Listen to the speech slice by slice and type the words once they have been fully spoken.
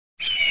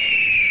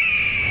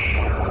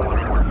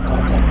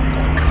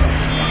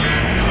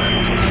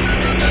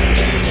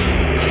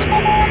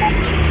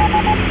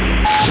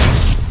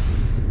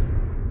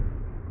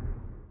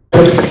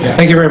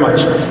Thank you very much.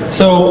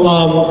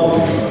 So,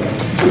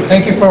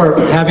 thank you for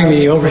having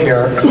me over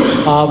here.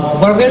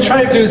 What I'm going to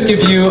try to do is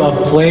give you a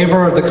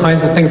flavor of the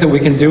kinds of things that we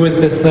can do with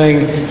this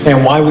thing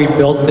and why we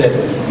built it.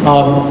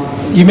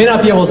 You may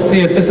not be able to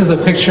see it. This is a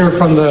picture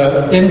from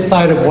the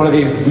inside of one of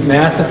these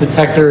massive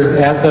detectors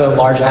at the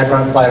Large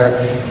Hadron Collider.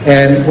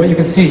 And what you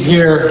can see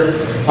here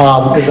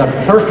is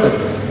a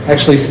person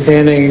actually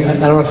standing. I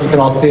don't know if you can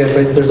all see it,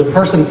 but there's a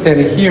person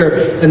standing here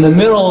in the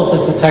middle of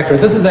this detector.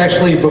 This is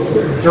actually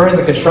during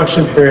the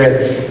construction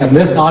period, and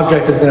this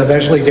object is going to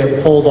eventually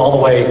get pulled all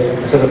the way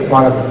to the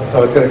front of it.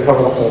 So it's going to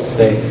cover the whole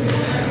space.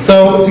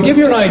 So to give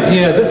you an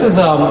idea, this is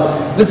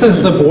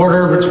the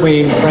border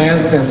between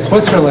France and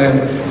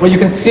Switzerland. What you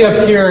can see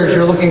up here is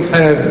you're looking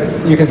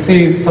you can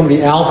see some of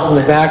the Alps in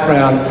the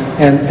background,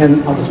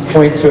 and I'll just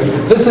point to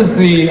it. This is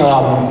the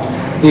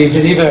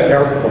Geneva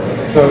airport.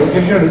 So it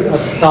gives you a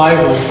size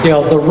and a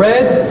scale. The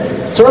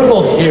red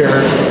circle here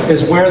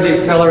is where the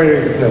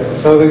accelerator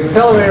exists. So the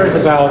accelerator is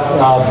about,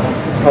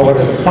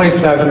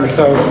 27 or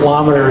so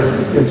kilometers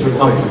in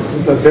circumference.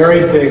 It's a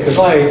very big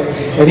device,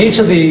 and each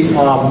of the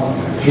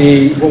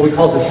what we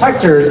call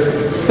detectors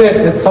sit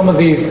at some of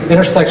these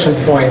intersection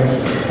points,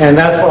 and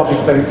that's what I'll be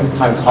spending some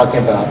time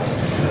talking about.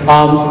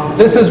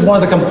 This is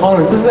one of the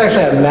components. This is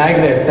actually a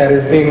magnet that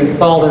is being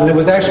installed, and it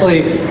was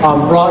actually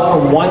brought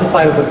from one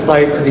side of the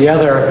site to the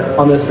other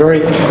on this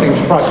very interesting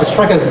truck. This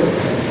truck is,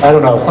 I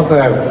don't know, something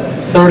like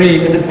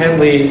 30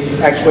 independently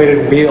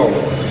actuated wheels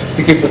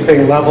to keep the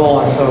thing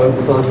level and so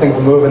the thing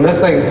will move. And this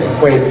thing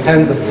weighs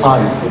tens of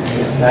tons,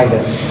 this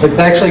magnet. It's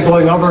actually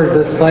going over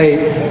this site,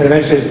 and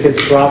eventually it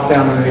gets dropped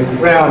down underneath the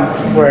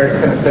ground where it's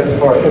going to sit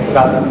for, it's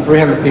about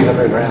 300 feet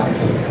under the ground.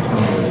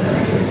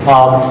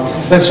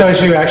 This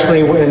shows you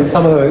actually in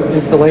some of the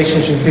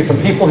installations, you can see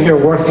some people here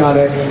working on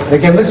it. And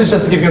again, this is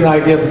just to give you an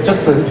idea of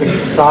just the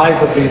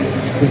size of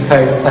these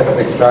type of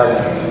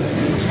experiments.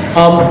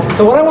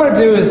 So what I want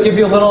to do is give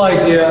you a little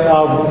idea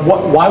of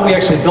why we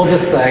actually built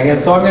this thing. And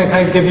so I'm going to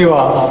kind of give you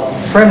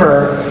a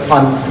primer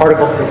on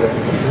particle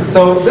physics.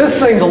 So this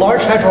thing, the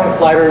Large Hadron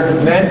Collider,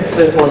 is meant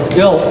to, or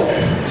built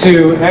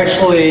to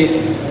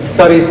actually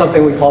study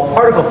something we call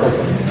particle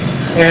physics.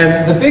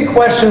 And the big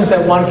questions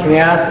that one can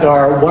ask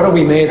are, what are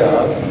we made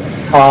of?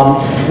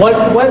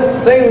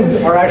 What things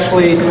are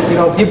actually,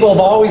 people have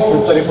always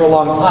been studying for a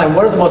long time.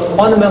 What are the most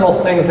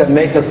fundamental things that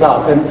make us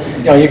up? And,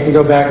 you can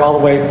go back all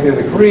the way to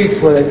the Greeks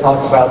where they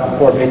talked about the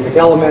 4 basic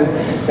elements,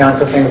 down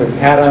to things like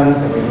atoms,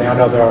 and we now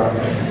know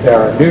there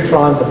are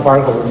neutrons and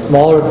particles and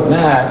smaller than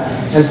that.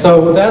 And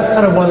so that's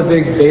kind of one of the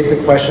big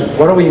basic questions.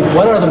 What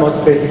are the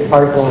most basic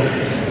particles?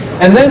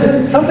 And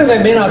then something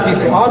that may not be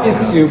so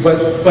obvious to you,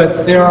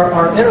 but there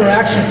are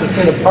interactions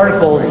between the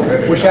particles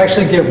which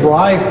actually give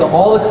rise to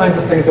all the kinds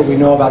of things that we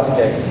know about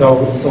today. So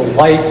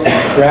light,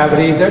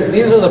 gravity,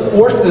 these are the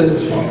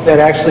forces that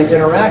actually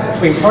interact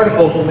between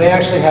particles, and they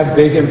actually have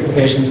big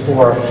implications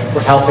for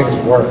how things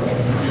work.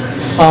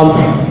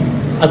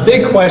 A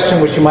big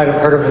question which you might have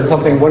heard of is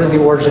something, what is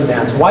the origin of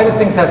mass? Why do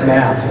things have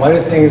mass? Why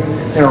do things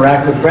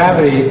interact with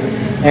gravity?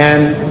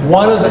 And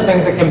one of the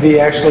things that can be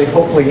actually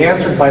hopefully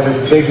answered by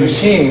this big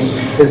machine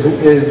is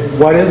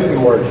what is the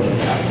origin of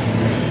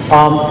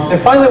that? And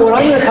finally, what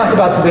I'm going to talk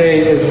about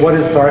today is what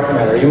is dark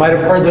matter. You might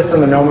have heard this in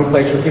the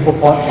nomenclature. People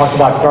talk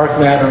about dark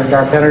matter and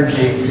dark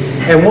energy.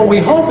 And what we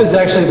hope is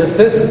actually that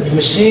this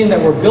machine that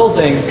we're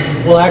building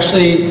will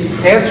actually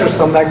answer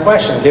some of that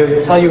question,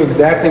 tell you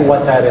exactly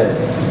what that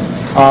is.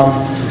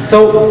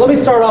 So let me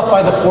start off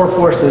by the 4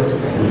 forces.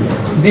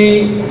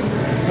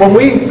 When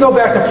we go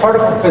back to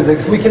particle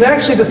physics, we can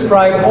actually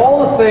describe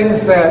all the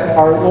things that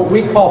are what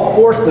we call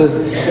forces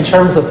in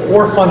terms of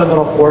 4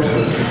 fundamental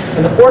forces.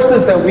 And the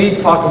forces that we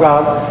talk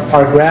about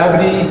are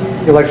gravity,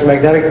 the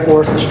electromagnetic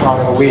force, the strong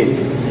and the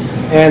weak.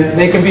 And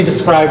they can be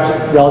described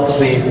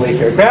relatively easily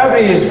here.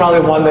 Gravity is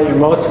probably one that you're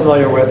most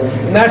familiar with,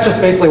 and that's just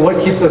basically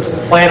what keeps this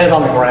planet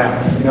on the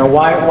ground.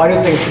 Why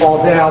do things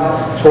fall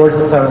down towards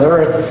the center of the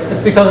Earth?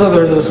 It's because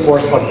there's this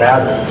force called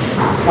gravity.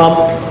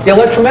 The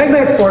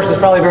electromagnetic force is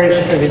probably very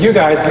interesting to you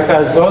guys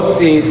because both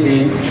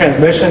the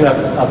transmission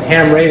of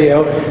ham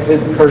radio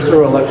occurs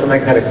through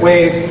electromagnetic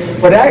waves,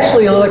 but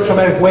actually an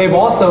electromagnetic wave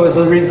also is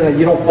the reason that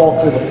you don't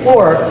fall through the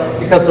floor,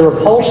 because the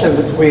repulsion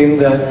between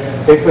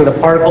basically the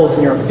particles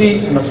in your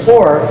feet and the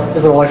floor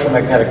is an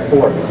electromagnetic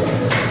force.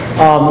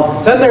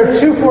 Then there are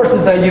 2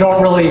 forces that you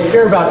don't really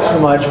hear about too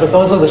much, but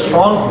those are the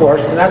strong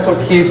force, and that's what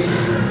keeps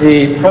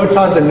the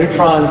protons and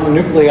neutrons, the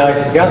nuclei,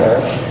 together.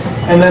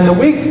 And then the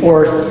weak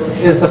force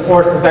is the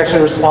force that's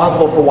actually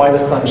responsible for why the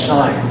sun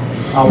shines.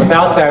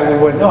 Without that, we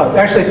wouldn't know it.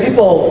 Actually,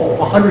 people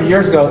 100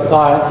 years ago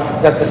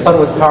thought that the sun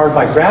was powered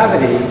by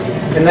gravity,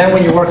 and then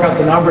when you work out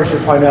the numbers, you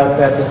find out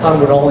that the sun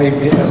would only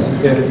be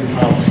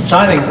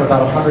shining for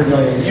about 100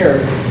 million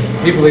years.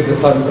 We believe the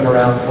sun's been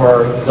around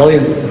for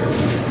billions of years.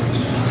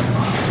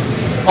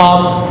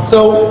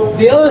 So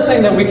the other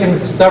thing that we can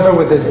discover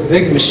with this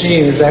big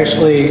machine is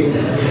actually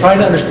trying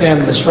to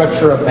understand the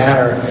structure of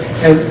matter.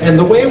 And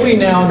the way we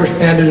now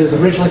understand it is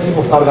originally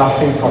people thought about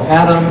things called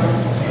atoms.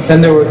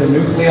 Then there were the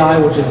nuclei,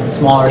 which is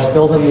smaller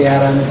still than the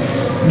atoms.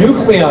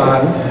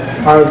 Nucleons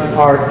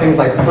are things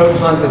like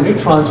protons and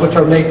neutrons, which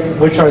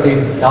are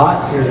these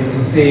dots here that you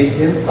can see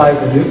inside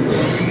the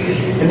nucleus.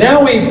 And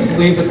now we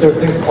believe that there are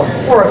things called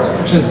quarks,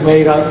 which the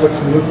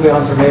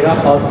nucleons are made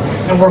up of,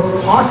 and we're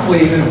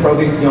possibly even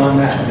probing beyond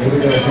that. Maybe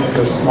there are things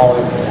that are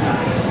smaller than that.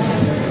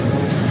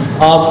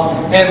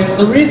 And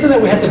the reason that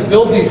we had to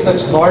build these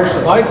such large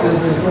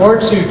devices is in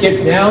order to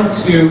get down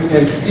to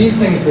and see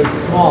things this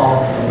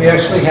small, we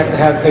actually have to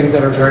have things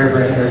that are very,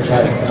 very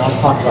energetic. And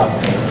I'll talk about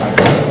that in a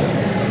second.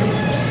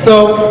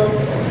 So,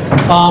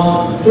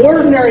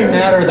 ordinary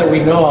matter that we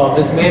know of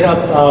is made up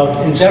of,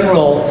 in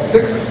general,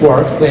 6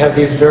 quarks. They have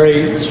these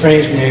very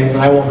strange names, and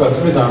I won't go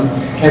through them,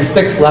 and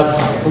 6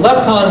 leptons. The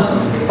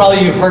leptons,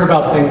 probably you've heard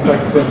about things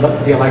like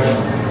the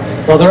electron.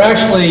 Well, there are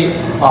actually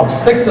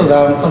 6 of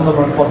them. Some of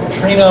them are called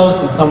neutrinos,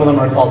 and some of them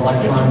are called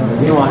electrons and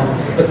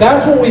muons. But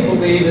that's what we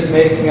believe is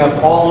making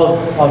up all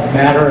of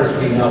matter as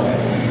we know it.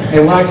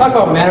 And when I talk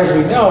about matter as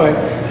we know it,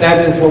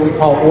 that is what we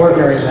call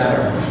ordinary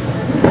matter.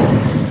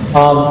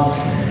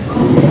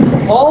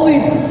 All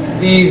these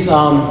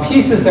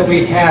pieces that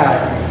we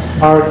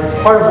have are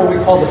part of what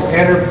we call the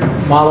standard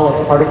model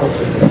of particle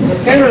physics. The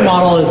standard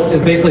model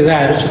is basically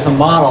that. It's just a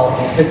model.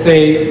 It's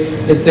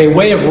a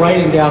way of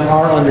writing down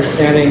our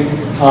understanding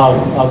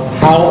of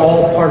how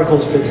all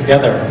particles fit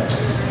together.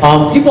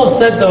 People have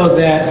said, though,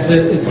 that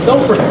it's so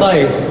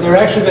precise. There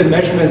have actually been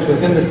measurements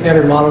within the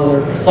standard model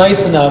that are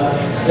precise enough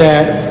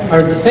that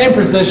are the same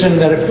precision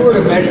that if you were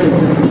to measure the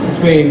distance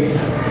between,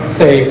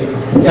 say,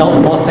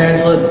 Los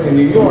Angeles and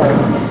New York,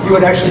 you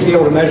would actually be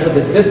able to measure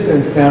the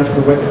distance down to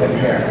the width of a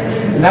hair.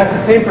 And that's the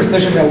same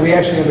precision that we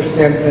actually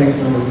understand things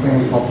in this thing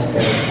we call the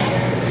standard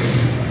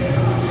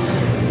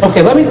model.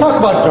 Okay, let me talk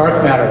about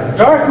dark matter.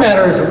 Dark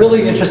matter is a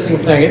really interesting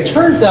thing. It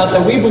turns out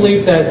that we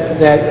believe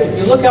that if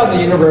you look out in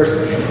the universe,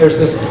 there's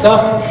this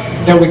stuff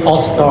that we call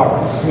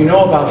stars. We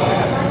know about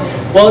that.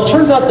 Well, it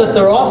turns out that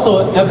there are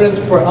also evidence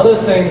for other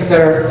things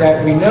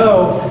that we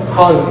know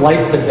cause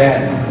light to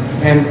bend.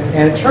 And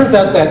it turns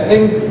out that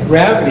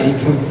gravity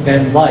can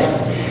bend light.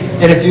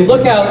 And if you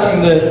look out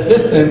in the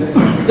distance,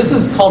 this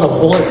is called a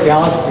bullet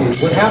galaxy.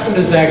 What happened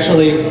is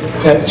actually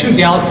that 2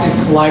 galaxies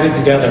collided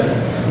together.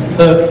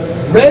 The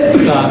red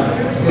stuff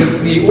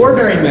is the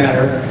ordinary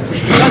matter,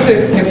 which because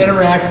it can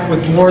interact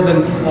with more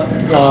than,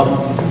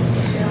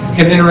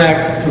 can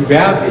interact through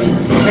gravity,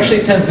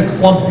 actually tends to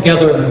clump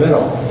together in the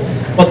middle.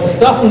 But the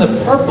stuff in the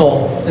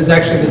purple is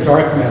actually the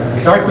dark matter.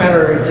 The dark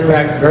matter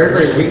interacts very,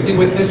 very weakly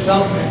with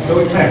itself, so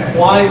it kind of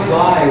flies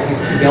by as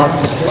these 2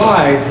 galaxies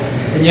collide,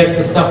 and yet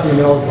the stuff in the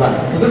middle is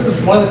left. So this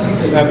is one of the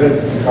pieces of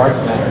evidence of dark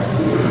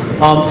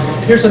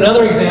matter. Here's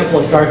another example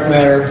of dark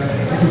matter.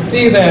 You can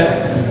see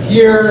that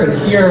here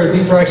and here,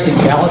 these are actually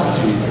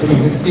galaxies. And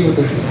you can see with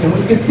this, and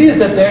what you can see is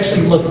that they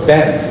actually look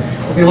bent.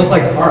 They look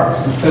like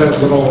arcs instead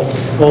of little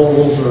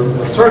bowls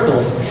or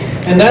circles.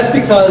 And that's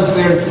because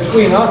there's,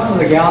 between us and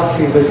the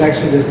galaxy, there's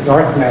actually this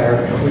dark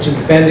matter, which is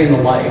bending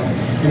the light.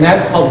 And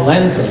that's called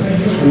lensing.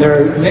 And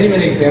there are many,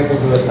 many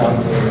examples of this out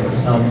in the universe.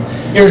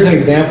 Here's an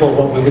example of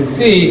what we would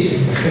see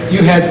if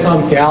you had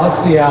some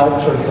galaxy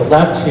out towards the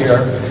left here,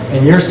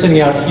 and you're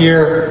sitting out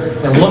here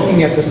and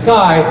looking at the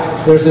sky.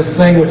 There's this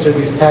thing, which are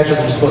these patches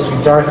that are supposed to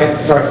be dark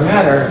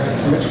matter.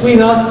 And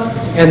between us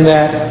and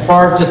that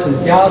far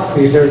distant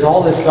galaxy, there's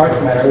all this dark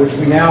matter, which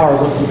we now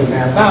are looking to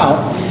map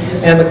out.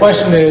 And the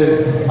question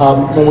is,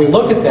 when we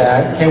look at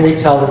that, can we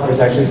tell that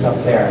there's actually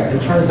stuff there? And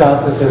it turns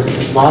out that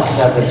there's lots of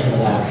evidence for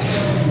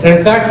that. And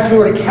in fact, if we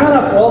were to count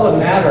up all the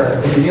matter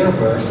in the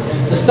universe,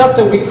 the stuff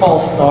that we call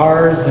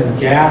stars and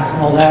gas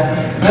and all that,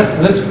 that's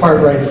this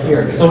part right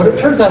here. So it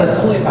turns out it's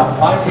only about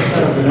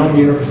 5% of the known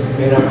universe is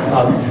made up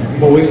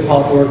of what we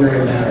call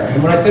ordinary matter.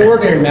 And when I say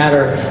ordinary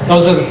matter,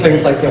 those are the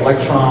things like the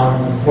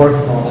electrons and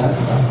quarks and all that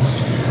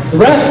stuff. The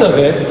rest of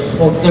it,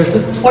 well, there's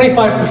this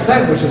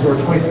 25%, which is, or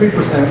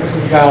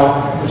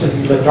 23%, which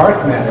is the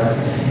dark matter.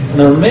 And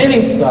the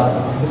remaining stuff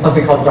is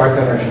something called dark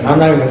energy. I'm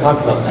not even going to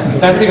talk about that. But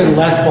that's even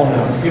less well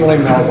known. People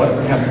even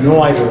have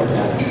no idea what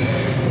that is.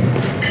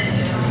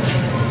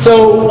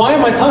 So why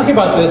am I talking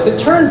about this? It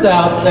turns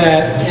out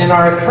that in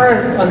our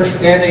current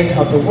understanding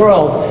of the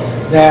world,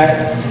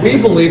 that we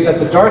believe that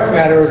the dark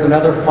matter is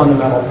another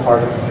fundamental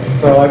particle.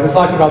 So I've been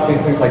talking about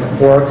these things like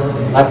quarks,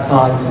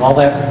 leptons, and all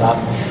that stuff.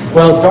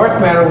 Well, dark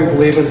matter, we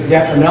believe, is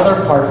yet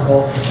another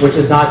particle which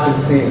has not been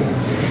seen.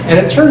 And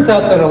it turns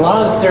out that a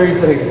lot of the theories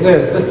that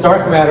exist, this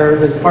dark matter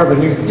is part of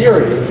a new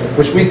theory,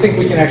 which we think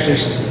we can actually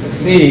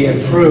see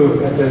and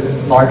prove at this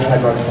Large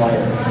Hadron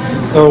Collider.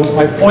 So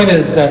my point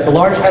is that the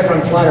Large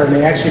Hadron Collider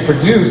may actually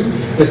produce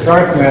this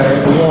dark matter,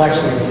 and we'll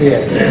actually see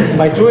it. And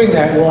by doing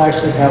that, we'll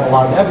actually have a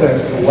lot of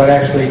evidence for what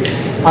actually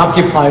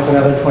occupies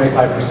another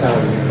 25%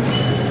 of the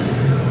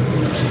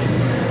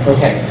universe.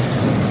 Okay,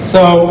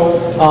 so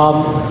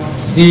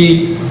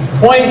the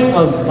point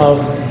of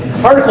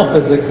particle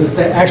physics is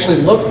to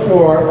actually look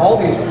for all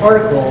these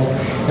particles,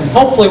 and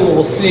hopefully what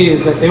we'll see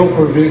is that they will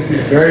produce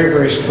these very,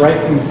 very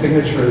striking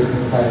signatures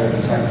inside our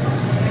detectors.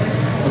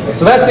 Okay,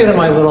 so that's the end of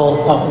my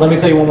little, let me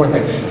tell you one more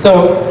thing.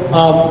 So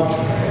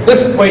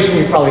this equation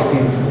you've probably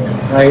seen before,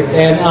 right?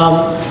 And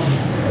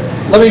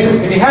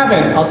if you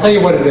haven't, I'll tell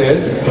you what it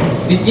is.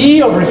 The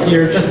E over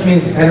here just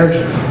means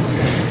energy.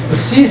 The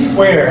C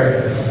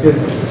squared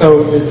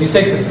is you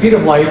take the speed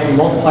of light and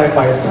multiply it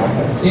by itself,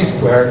 that's C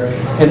squared,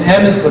 and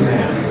M is the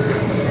mass.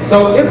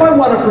 So if I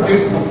want to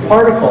produce a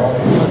particle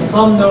of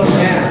some known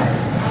mass,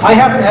 I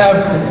have to have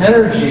an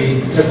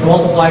energy that's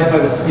multiplied by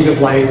the speed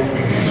of light,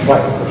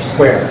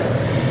 squared.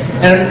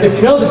 And if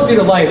you know the speed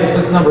of light is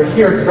this number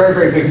here, it's a very,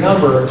 very big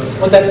number.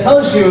 What that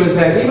tells you is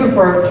that even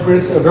for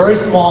produce a very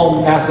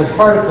small massive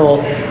particle,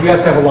 you have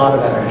to have a lot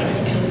of energy.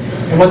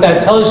 And what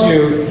that tells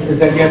you is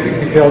that you have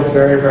to build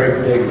very, very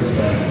big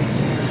experiments.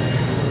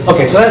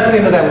 Okay, so that's the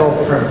end of that little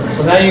primer.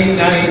 So now you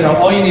know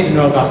all you need to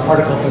know about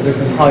particle physics,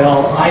 and probably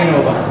all I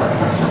know about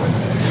particle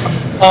physics.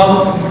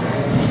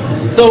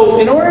 So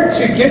in order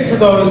to get to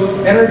those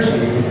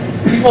energies,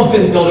 people have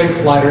been building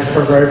colliders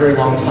for a very, very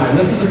long time.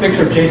 This is a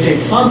picture of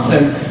J.J.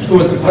 Thomson, who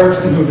was the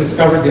person who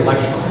discovered the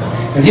electron.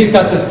 And he's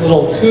got this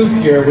little tube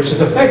here, which is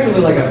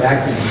effectively like a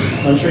vacuum tube.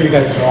 So I'm sure you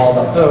guys know all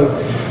about those.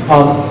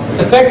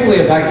 It's effectively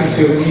a vacuum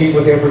tube, and he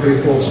was able to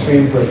produce little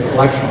streams of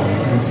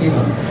electrons and see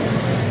them.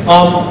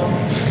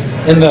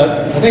 I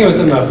think it was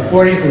in the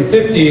 40s and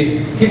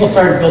 50s, people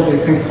started building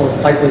these things called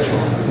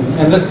cyclotrons.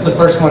 And this is the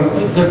first one.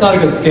 There's not a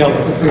good scale,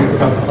 but this thing is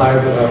about the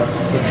size of a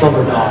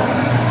silver dollar.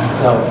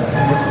 So,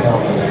 this scale.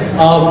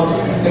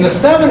 In the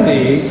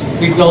 70s,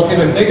 we built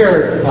even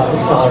bigger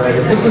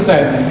accelerators. This is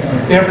that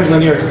Stanford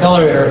Linear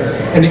Accelerator.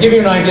 And to give you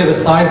an idea of the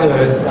size of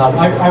this,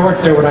 I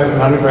worked there when I was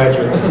an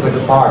undergraduate. This is a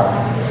car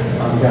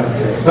down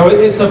here. So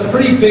it's a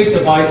pretty big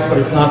device, but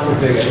it's not the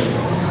biggest.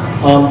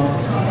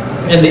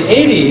 In the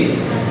 80s,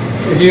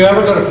 if you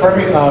ever go to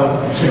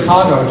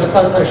Chicago, just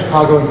outside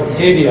Chicago in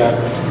Batavia,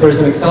 there's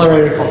an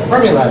accelerator called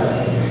Fermilab.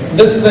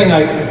 This thing,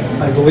 I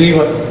believe,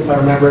 if I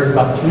remember, is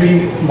about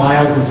 3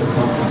 miles in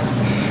circumference.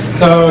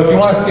 So if you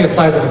want to see the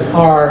size of a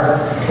car,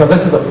 so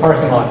this is a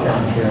parking lot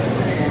down here.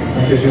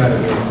 It gives you an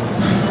idea.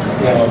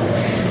 Yeah.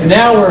 And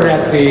now we're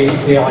at the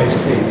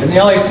LHC. And the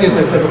LHC, as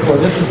I said before,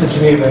 this is the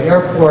Geneva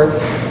airport.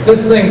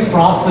 This thing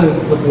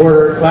crosses the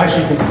border. Well,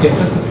 actually, you can see it.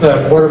 This is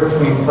the border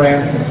between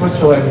France and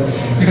Switzerland.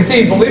 You can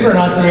see, believe it or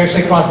not, that it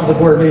actually crosses the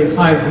border many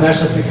times, and that's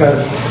just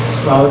because,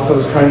 well, it's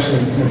those French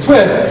and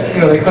Swiss,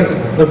 they couldn't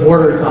just, the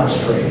border is not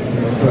straight,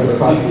 so it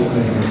crosses the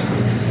border.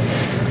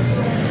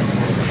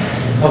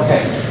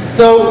 Okay,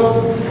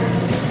 so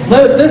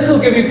this will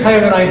give you kind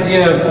of an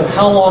idea of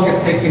how long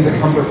it's taking to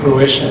come to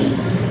fruition.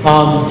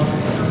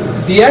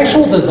 The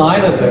actual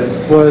design of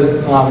this was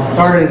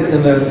started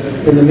in the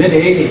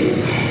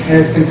mid-'80s, and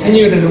it's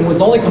continued, and it was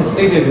only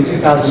completed in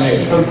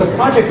 2008. So it's a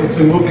project that's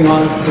been moving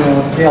on on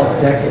a scale of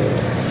decades.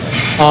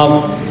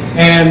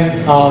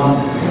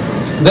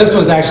 This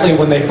was actually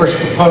when they first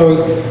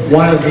proposed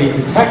one of the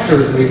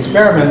detectors of the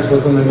experiments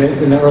was in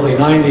the early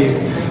 90s.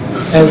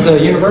 As the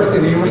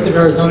University of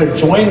Arizona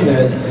joined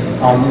this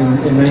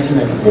in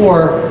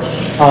 1994,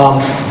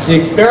 the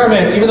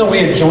experiment, even though we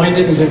had joined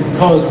it and been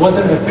proposed,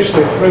 wasn't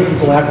officially approved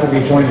until after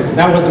we joined it. And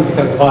that wasn't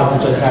because of us,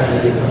 it just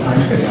happened to be the time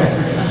scale.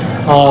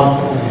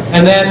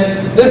 And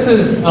then this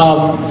is,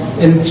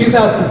 in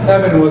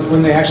 2007 was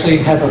when they actually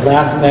had the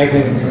last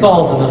magnet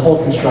installed and the whole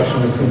construction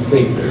was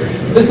complete.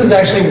 This is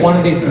actually one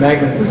of these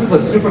magnets. This is a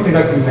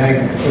superconducting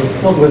magnet, so it's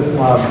filled with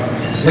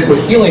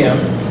liquid helium.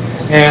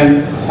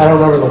 And I don't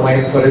remember the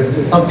length, but it's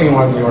something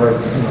on the order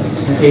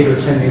of 8 or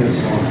 10 meters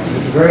long.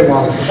 It's a very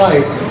long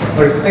device,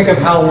 but if you think of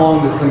how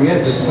long this thing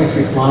is, it's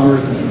 23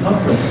 kilometers in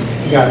circumference.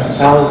 You've got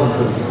thousands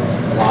of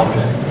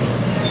objects.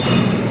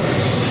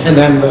 And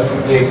then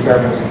the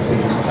experiment was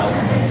completed in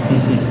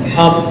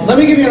 2008. Let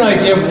me give you an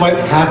idea of what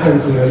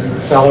happens in this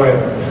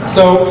accelerator.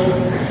 So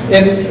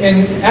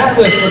in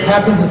Atlas, what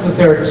happens is that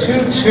there are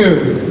 2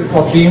 tubes, they're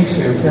called beam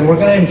tubes, and we're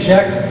going to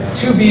inject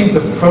 2 beams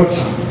of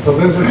protons. So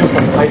those are just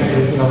like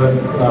hydrogen,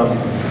 the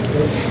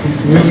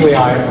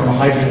nuclei from a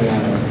hydrogen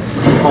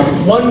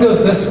atom. One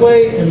goes this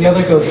way, and the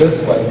other goes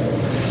this way.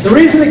 The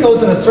reason it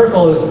goes in a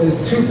circle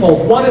is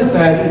twofold. One is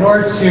that in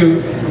order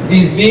to,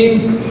 these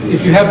beams,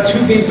 if you have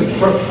 2 beams of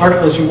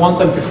particles, you want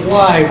them to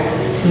collide.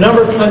 The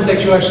number of times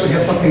that you actually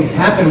have something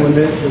happen when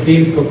the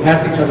beams go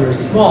past each other is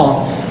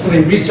small, so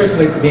they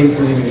recirculate the beams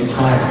many, many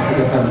times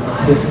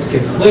to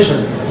get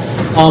collisions.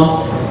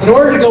 In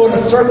order to go in a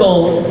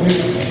circle,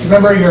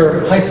 remember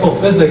your high school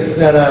physics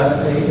that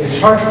a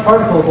charged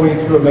particle going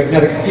through a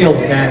magnetic field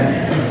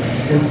bends.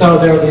 And so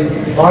there are these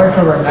large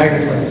number of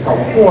magnets like we saw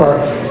before,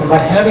 and by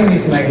having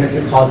these magnets,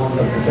 it causes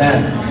them to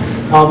bend.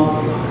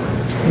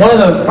 One of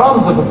the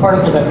problems of a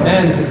particle that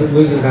bends is it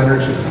loses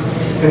energy.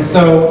 And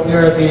so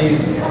there are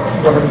these,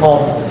 what are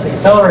called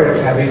accelerator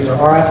cavities, or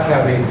RF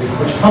cavities,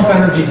 which pump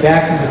energy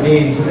back into the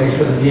beam to make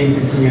sure the beam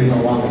continues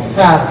along its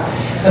path.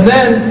 And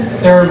then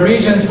there are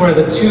regions where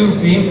the 2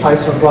 beam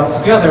pipes are brought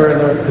together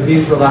and the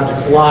beams are allowed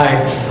to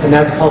collide, and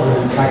that's called a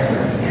detector.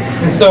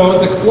 And so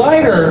the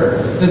collider,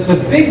 the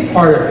big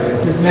part of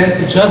it is meant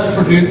to just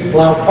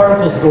allow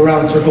particles to go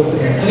around in circles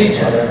and hit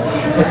each other.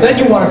 But then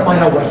you want to find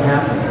out what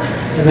happened.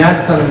 And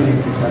that's done in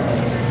these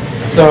detectors.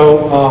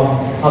 So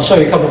I'll show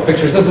you a couple of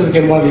pictures. This is,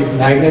 again, one of these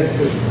magnets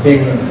that's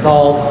being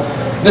installed.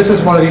 this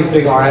is one of these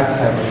big RF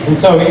cameras. And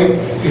so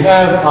you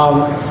have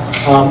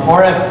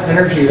RF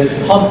energy that's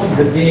pumped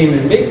into the beam,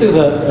 and basically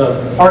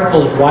the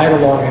particles ride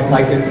along it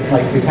like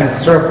they kind of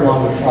surf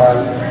along this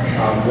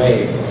RF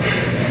wave.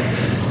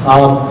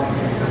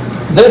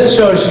 This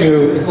shows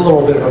you, it's a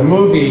little bit of a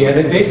movie, and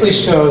it basically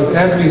shows,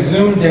 as we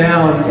zoom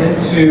down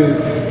into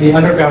the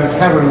underground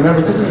cavern,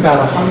 remember this is about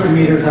 100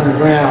 meters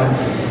underground,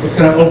 it's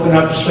going to open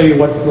up to show you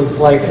what it looks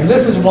like. And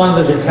this is one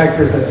of the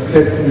detectors that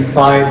sits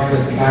inside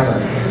this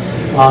cavern.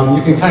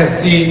 You can kind of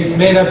see, it's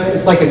made up,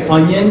 it's like an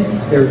onion.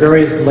 There are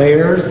various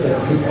layers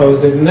that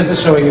compose it. And this is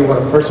showing you what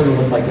a person would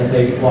look like as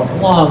they walk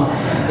along.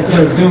 It's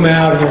going to zoom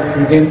out,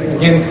 and you can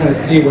again kind of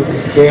see what the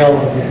scale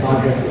of this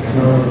object is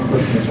known. The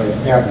person is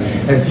right there.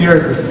 And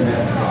here's the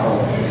schematic model.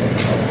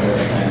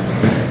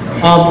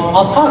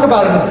 I'll talk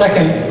about it in a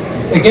second.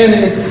 Again,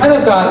 it's kind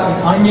of got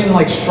an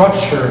onion-like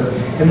structure.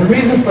 And the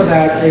reason for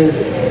that is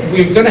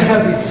we're going to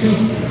have these two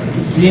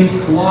beams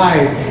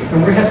collide, and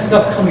we're going to have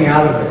stuff coming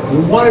out of it.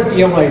 We want to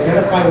be able to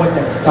identify what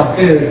that stuff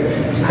is,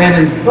 to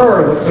then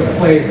infer what took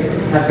place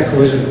at the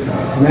collision point.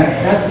 And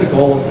that's the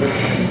goal of this.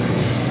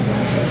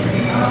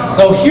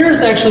 So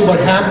here's actually what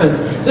happens.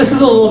 This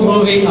is a little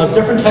movie of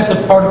different types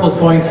of particles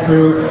going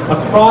through a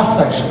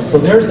cross-section. So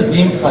there's the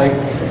beam pipe.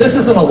 This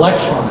is an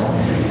electron.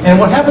 And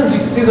what happens, you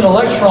can see that an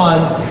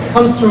electron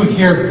comes through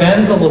here,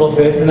 bends a little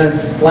bit, and then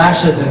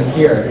splashes in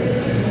here.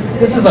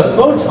 This is a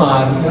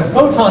photon, and a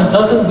photon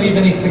doesn't leave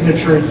any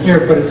signature in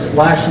here, but it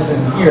splashes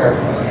in here.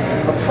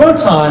 A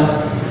proton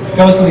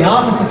goes in the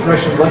opposite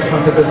direction of the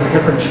electron because it's a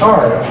different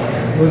charge.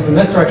 It moves in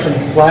this direction,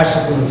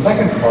 splashes in the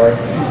second part,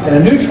 and a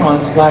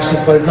neutron splashes,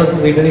 but it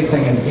doesn't leave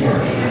anything in here.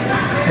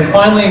 And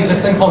finally,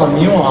 this thing called a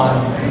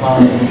muon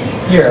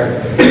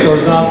here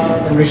goes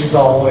up and reaches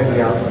all the way to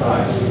the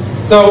outside.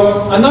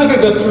 So I'm not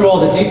going to go through all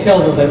the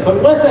details of that,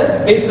 but what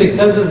that basically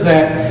says is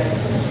that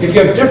if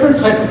you have different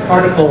types of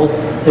particles,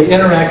 they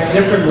interact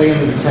differently in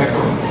the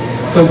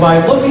detector. So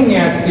by looking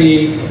at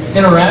the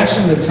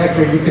interaction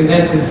detector, you can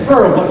then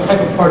infer what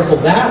type of particle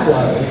that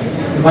was.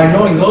 And by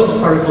knowing those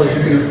particles,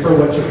 you can infer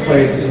what took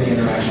place in the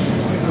interaction.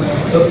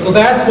 So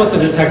that's what the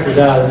detector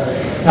does.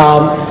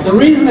 The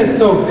reason it's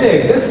so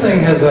big, this thing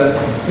has the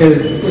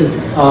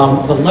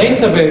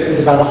length of it is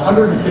about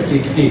 150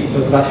 feet. So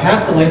it's about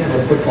half the length of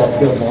a football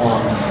field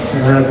long,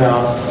 and then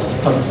about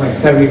something like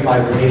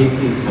 75 or 80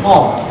 feet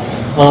tall.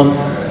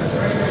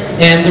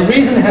 And the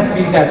reason it has to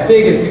be that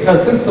big is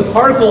because since the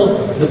particles,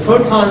 the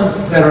protons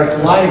that are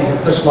colliding have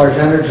such large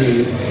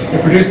energies,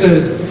 it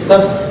produces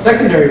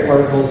secondary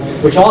particles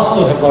which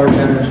also have large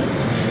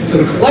energies. So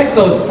to collect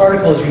those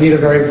particles, you need a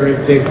very, very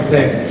big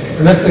thing.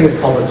 And this thing is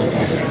called a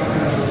detector.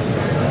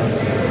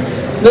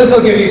 This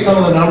will give you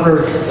some of the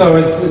numbers. So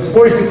it's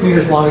 46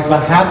 meters long. It's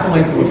about half the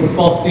length of a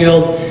football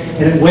field,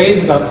 and it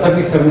weighs about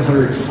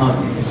 7,700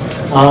 tons.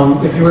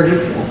 If you were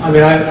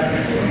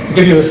to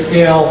give you a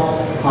scale,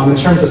 in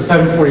terms of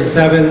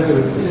 747s,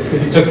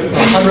 if you took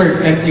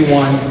 100 empty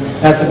ones,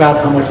 that's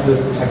about how much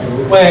this detector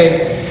would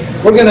weigh.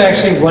 We're going to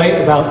actually write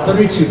about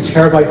 32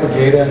 terabytes of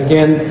data.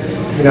 Again,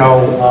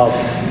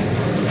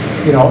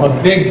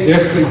 a big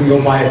disk that you can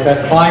go buy at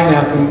Best Buy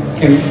now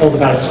can hold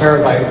about a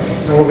terabyte,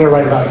 and we're going to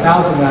write about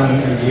 1,000 of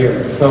them in a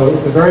year. So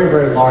it's a very,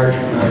 very large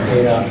amount of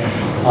data.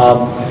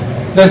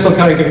 This will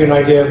kind of give you an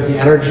idea of the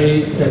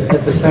energy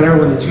at the center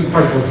when the two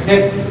particles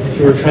hit. If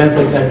you were to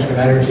translate that into an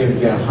energy, it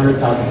would be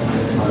 100,000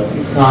 times hotter than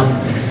the sun.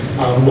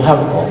 We'll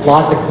have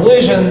lots of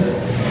collisions.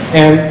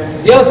 And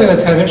the other thing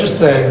that's kind of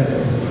interesting,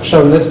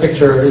 shown in this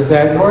picture, is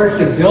that in order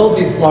to build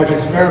these large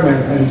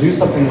experiments and do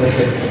something with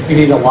it, you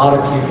need a lot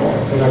of people.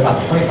 So there are about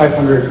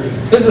 2,500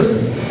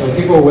 physicists, so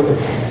people with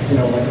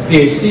like a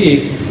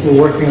PhD who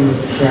are working on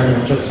this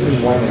experiment just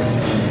in one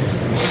experiment.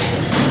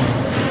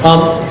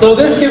 So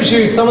this gives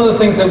you some of the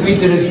things that we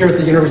did here at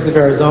the University of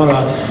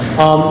Arizona.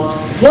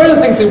 One of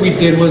the things that we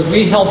did was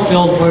we helped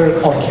build what are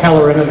called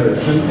calorimeters.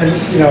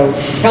 And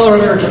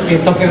calorimeter just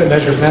means something that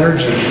measures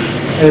energy.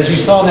 And as you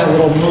saw in that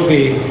little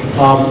movie,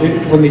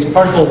 when these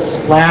particles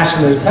splash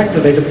in the detector,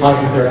 they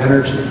deposit their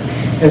energy.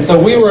 And so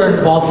we were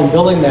involved in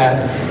building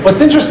that.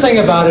 What's interesting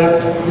about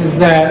it is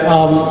that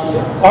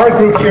our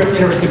group here at the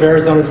University of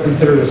Arizona is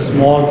considered a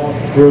small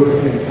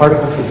group in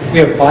particle physics. We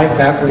have 5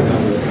 faculty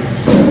members.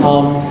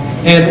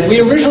 And we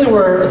originally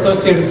were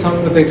associated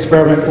with the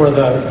experiment for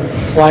the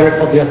collider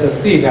called the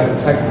SSC down in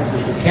Texas,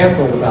 which was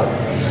canceled about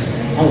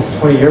almost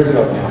 20 years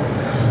ago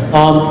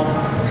now.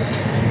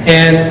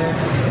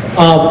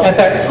 At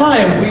that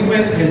time, we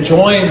went and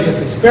joined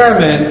this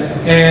experiment,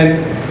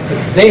 and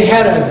they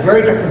had a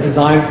very different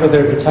design for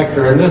their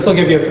detector. And this will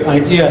give you an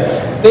idea.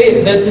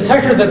 The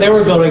detector that they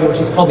were building, which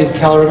is called these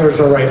calorimeters,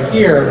 are right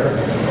here.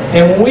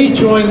 And when we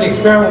joined the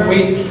experiment,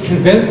 we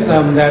convinced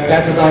them that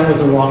that design was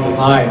the wrong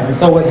design. And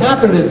so what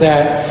happened is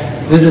that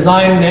the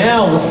design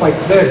now looks like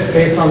this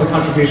based on the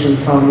contribution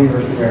from the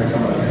University of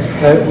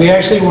Arizona. We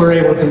actually were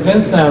able to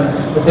convince them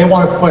that they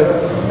wanted to put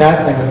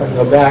that thing, if I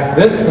go back,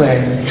 this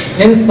thing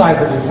inside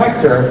the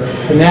detector,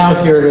 and now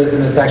here it is,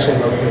 and it's actually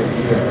located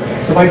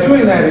here. So by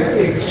doing that,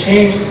 it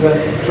changed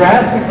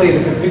drastically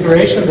the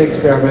configuration of the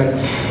experiment,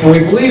 and we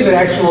believe it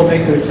actually will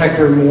make the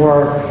detector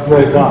more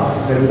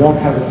robust, and it won't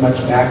have as much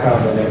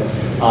background in it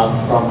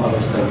from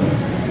other signals.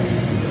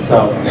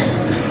 So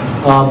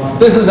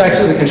this is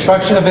actually the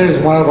construction of it. Is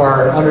one of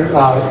our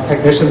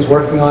technicians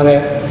working on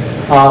it.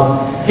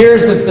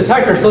 Here's this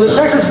detector. So the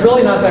detector is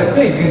really not that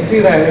big. You can see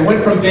that it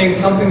went from being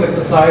something that's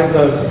the size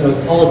of,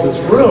 as tall as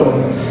this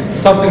room, to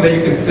something that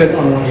you can sit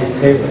on one of these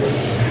tables.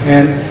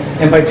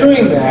 And by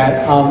doing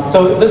that,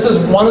 so this is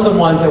one of the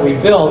ones that we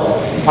built.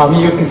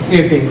 You can see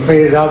it being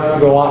crated up to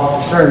go off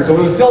to CERN. So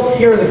it was built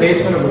here in the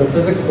basement of the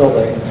physics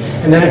building,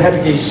 and then it had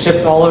to be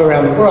shipped all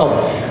around the world.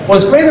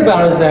 What's great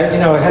about it is that, you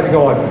know, it had to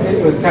go on,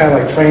 it was kind of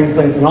like trains,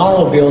 planes, and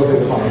automobiles.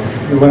 It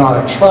went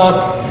on a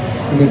truck.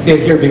 You can see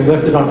it here being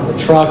lifted onto the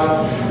truck.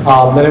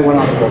 Then it went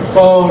on to a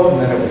boat,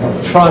 and then it was on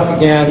the truck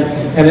again.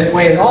 And it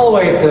went all the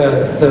way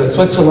to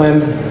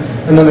Switzerland,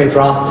 and then they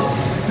dropped it.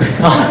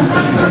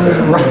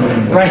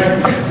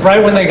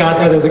 right when they got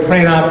there was a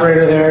crane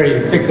operator there.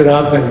 He picked it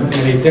up, and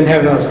he didn't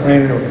have it on his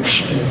crane, and it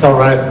fell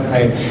right off the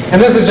crane.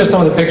 And this is just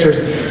some of the pictures.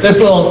 This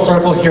little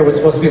circle here was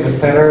supposed to be in the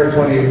center. It's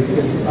one of these,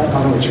 I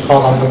don't know what you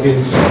call them, but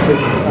it's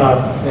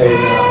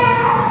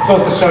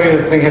supposed to show you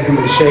that the thing hasn't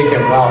been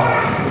shaken. Well,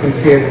 you can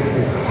see it's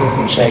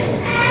been shaken.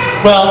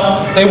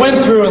 Well, they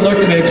went through and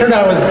looked at it. It turned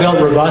out it was built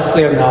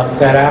robustly enough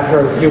that after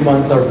a few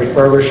months of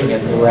refurbishing it,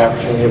 they were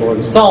actually able to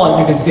install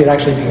it. You can see it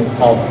actually being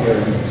installed here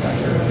in the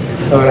detector.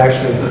 So it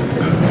actually.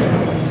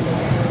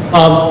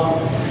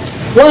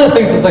 One of the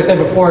things, as I said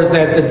before, is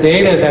that the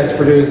data that's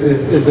produced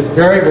is a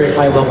very, very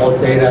high level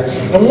of data.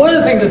 And one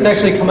of the things that's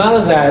actually come out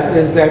of that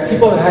is that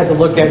people have had to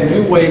look at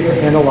new ways to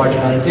handle large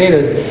amount of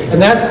data.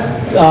 And that's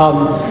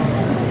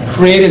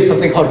created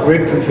something called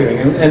grid computing.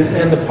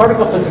 And the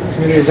particle physics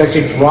community is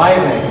actually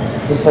driving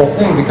this whole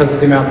thing because of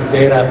the amounts of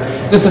data.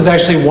 This is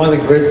actually one of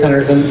the grid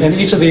centers, and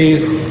each of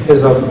these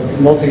is a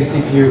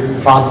multi-CPU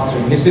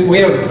processor. You see, we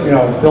have, you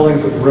know,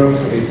 buildings with rooms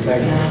of these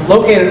things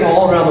located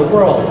all around the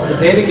world. The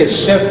data gets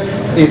shipped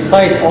to these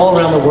sites all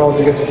around the world.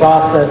 It gets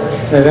processed,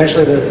 and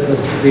eventually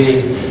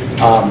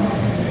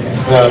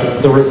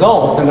the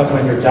results end up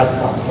on your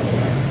desktop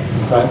somewhere.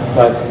 But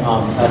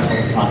that's what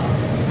the process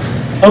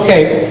is.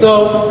 Okay,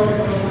 so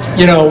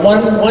you know,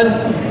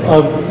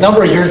 a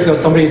number of years ago,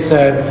 somebody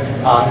said,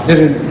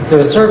 did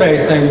a survey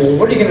saying, well,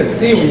 what are you going to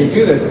see when you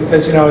do this?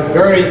 Because, you know, it's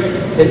very,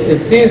 it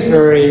seems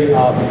very, you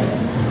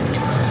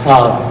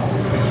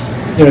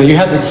know, you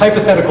have these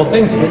hypothetical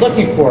things that you're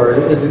looking for.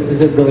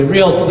 Is it really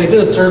real? So they did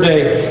a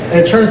survey, and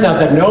it turns out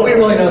that nobody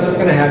really knows what's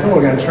going to happen.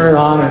 We're going to turn it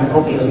on and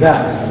hope for the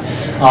best.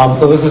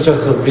 So this is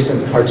just a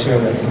recent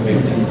cartoon that somebody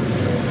did.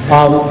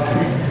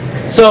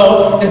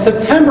 So in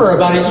September,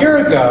 about a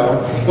year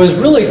ago, it was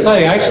really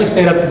exciting. I actually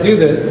stayed up to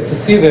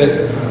see this.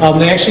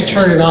 They actually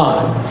turned it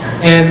on,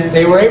 and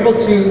they were able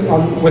to,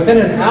 within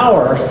an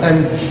hour,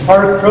 send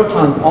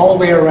protons all the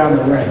way around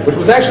the ring, which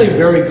was actually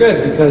very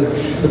good because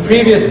the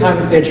previous time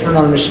that they turned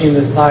on a machine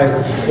this size,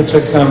 it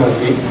took them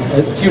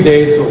a few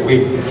days to a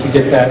week to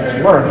get that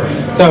to work.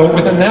 So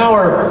within an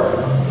hour,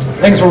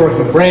 things were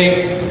working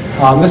great.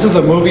 This is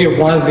a movie of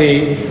one of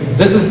the,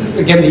 this is,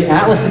 again, the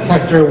Atlas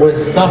detector with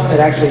stuff that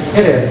actually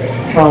hit it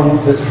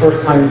from this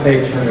first time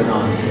they turned it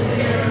on.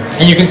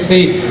 And you can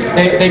see,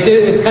 they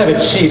did, it's kind of a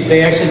cheat.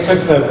 They actually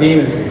took the beam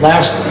and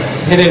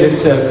hit it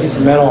into a piece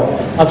of metal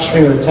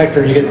upstream of the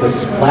detector, and you get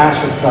this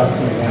splash of stuff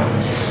coming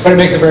down. But it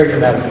makes a very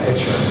dramatic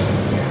picture.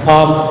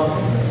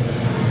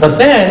 But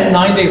then,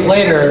 9 days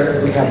later,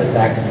 we had this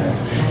accident.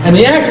 And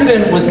the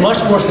accident was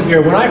much more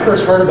severe. When I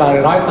first heard about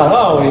it, I thought,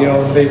 oh, you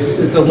know,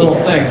 it's a little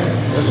thing.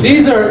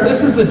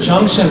 This is the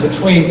junction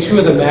between two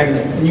of the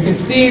magnets. And you can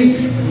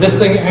see this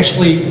thing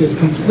actually is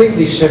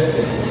completely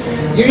shifted.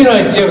 To give you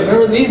an idea,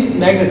 remember these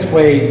magnets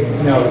weigh,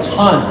 you know,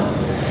 tons.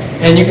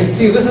 And you can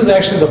see this is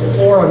actually the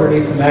floor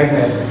underneath the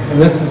magnet,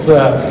 and this is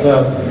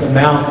the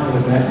mount of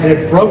this magnet. And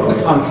it broke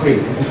the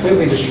concrete,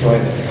 completely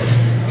destroyed it.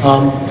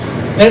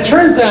 And it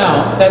turns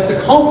out that the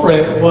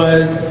culprit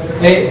was,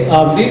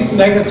 these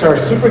magnets are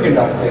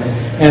superconducting,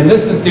 and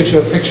this gives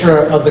you a picture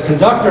of the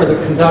conductor that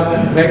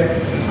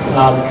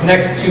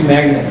connects two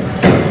magnets.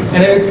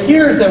 And it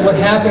appears that what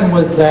happened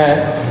was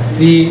that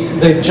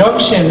the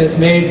junction is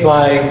made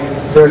by,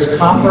 there's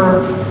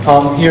copper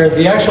here,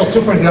 the actual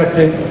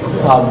superconducting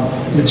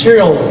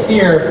materials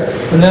here,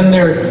 and then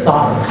there's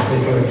solder.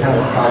 Basically, it's kind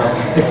of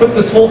solder. They put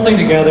this whole thing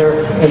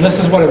together, and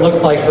this is what it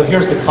looks like. So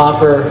here's the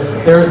copper,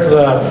 there's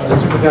the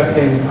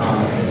superconducting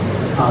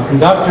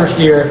conductor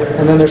here,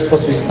 and then there's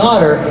supposed to be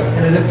solder,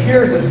 and it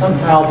appears that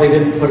somehow they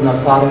didn't put enough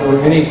solder or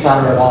any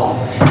solder at all.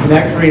 And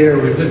that created a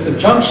resistive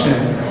junction.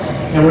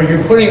 And when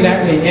you're putting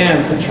that many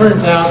amps, it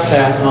turns out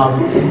that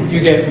you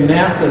get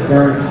massive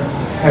burn.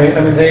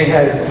 I mean, they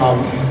had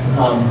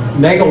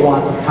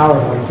megawatts of power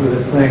going through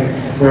this thing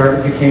where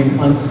it became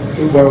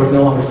where it was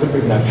no longer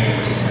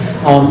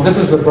superconducting. This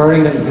is the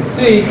burning that you can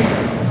see.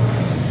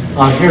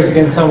 Here's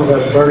again some of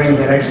the burning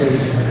that actually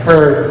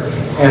occurred,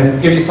 and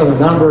give you some of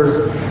the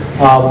numbers.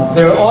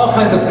 There are all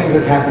kinds of things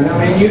that happen.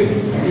 I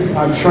mean,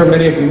 I'm sure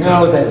many of you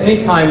know that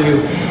anytime you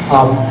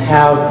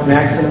have an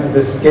accident of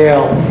this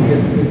scale,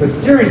 it's a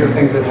series of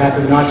things that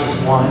happen, not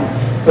just one.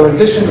 So in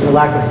addition to the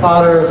lack of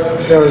solder,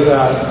 there was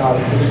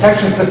a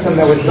detection system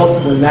that was built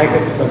into the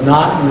magnets but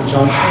not in the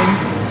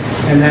junctions.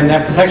 And then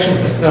that protection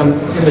system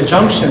in the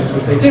junctions,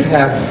 which they did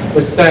have,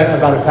 was set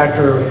about a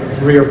factor of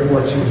 3 or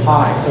 4 too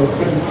high. So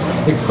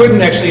it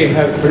couldn't actually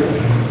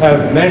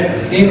have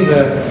seen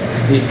the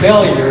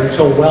failure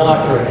until well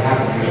after it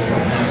happened.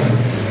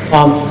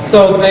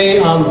 So they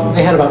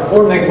had about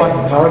 4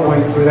 megawatts of power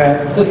going through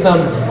that system,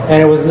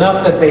 and it was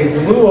enough that they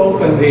blew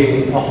open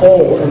a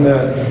hole in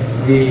the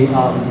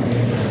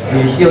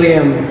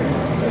helium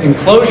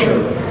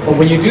enclosure. But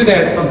when you do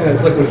that, something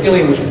like liquid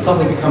helium, which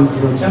suddenly becomes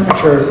room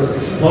temperature, it's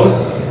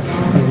explosive.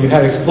 And you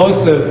had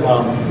explosive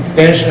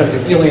expansion of the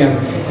helium,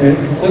 and it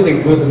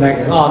completely blew the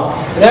magnet off.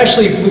 It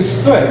actually blew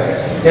soot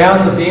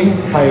down the beam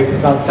pipe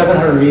about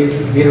 700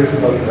 meters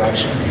in both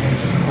directions.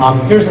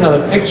 Here's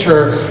another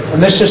picture,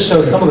 and this just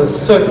shows some of the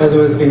soot as it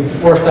was being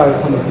forced out of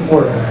some of the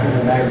ports in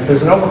the magnet.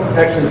 There's an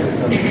overprotection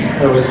system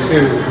that was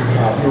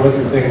it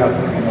wasn't big enough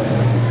to handle that.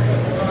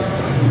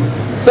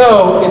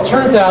 So it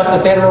turns out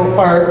that they had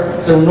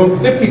to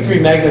remove 53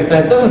 magnets.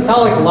 That doesn't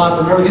sound like a lot,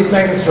 but remember these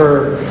magnets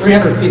are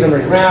 300 feet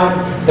underground.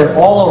 They're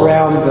all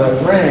around the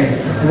ring,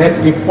 and they have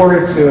to be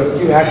ported to a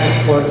few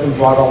access ports and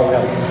brought all the way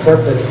up to the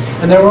surface.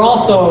 And they were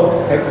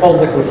also at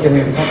cold liquid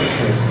helium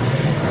temperatures.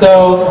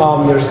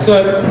 So there's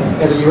soot that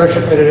had to be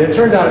retrofitted. It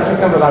turned out it took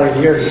them about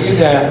a year to do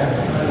that.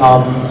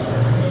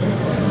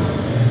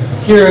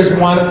 Here is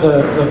one of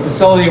the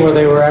facility where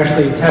they were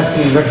actually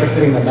testing and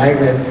retrofitting the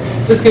magnets.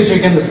 This gives you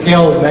again the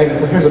scale of the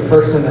magnets. So here's a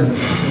person, and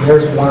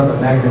here's one of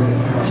the magnets in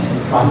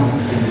the process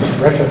of being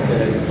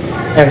retrofitted.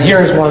 And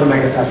here's one of the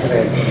magnets after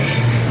they had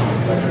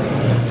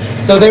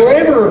retrofitted. So they were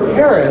able to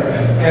repair it,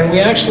 and we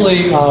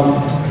actually,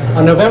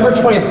 on November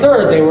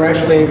 23rd, they were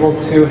actually able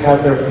to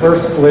have their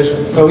first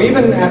collision. So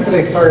even after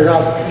they started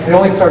up, they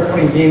only started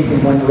putting beams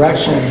in one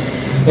direction.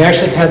 They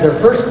actually had their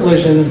first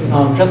collisions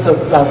just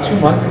about 2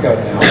 months ago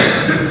now.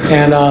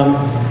 And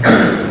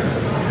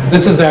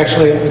this is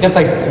actually, I guess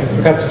I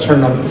forgot to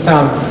turn on the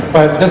sound,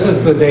 but this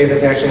is the day that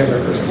they actually had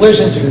their first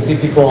collisions. You can see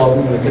people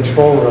in the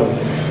control room.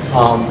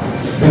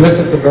 And this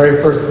is the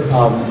very first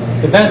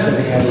event that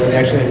they had where they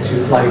actually had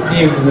 2 colliding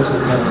beams, and this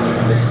was again on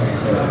November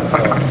 23rd. So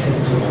this is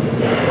 2 months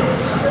ago.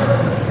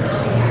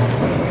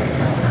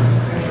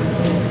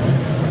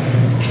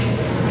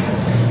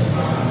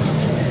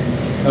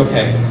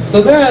 Okay,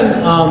 so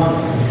then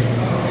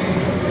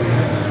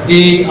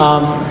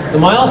the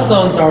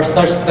milestones are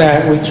such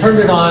that we turned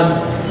it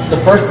on the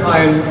first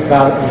time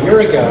about a year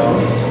ago.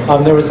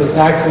 There was this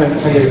accident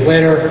 10 days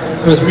later.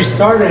 It was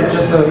restarted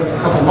just a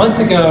couple months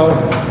ago.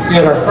 We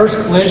had our first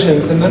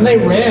collisions, and then they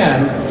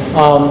ran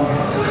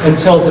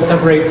until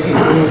December 18th.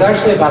 So it was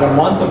actually about a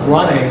month of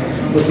running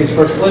with these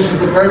first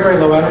collisions at very, very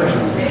low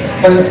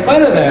energies. But in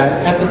spite of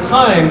that, at the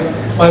time,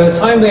 by the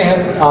time they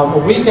had, a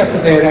week after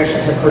they had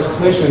actually had first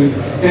collisions,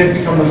 it had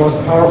become the most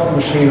powerful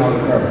machine on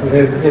Earth.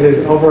 It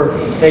had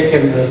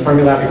overtaken the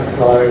Fermi-Lab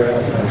accelerator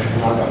outside of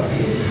Chicago.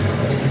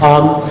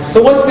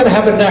 So what's going to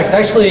happen next?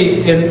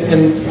 Actually,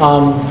 in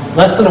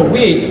less than a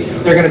week,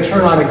 they're going to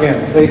turn on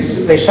again. So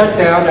they shut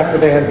down after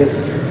they had this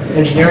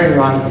engineering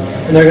run,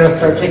 and they're going to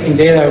start taking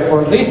data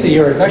for at least a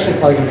year. It's actually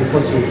probably going to be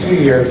closer to 2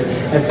 years.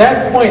 At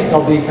that point,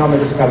 they'll become a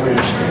discovery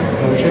machine.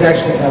 So we should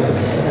actually have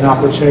an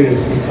opportunity to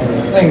see some of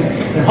the things.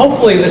 And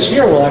hopefully this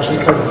year, we'll actually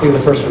start to see the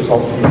first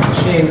results from the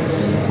machine.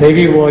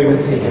 Maybe we'll even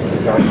see hits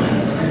of dark matter.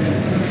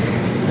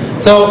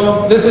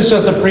 So this is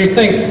just a brief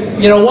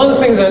thing. You know, one of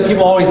the things that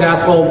people always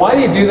ask, well, why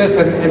do you do this,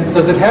 and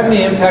does it have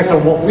any impact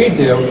on what we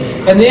do?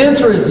 And the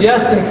answer is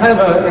yes, in kind of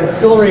an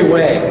ancillary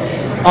way.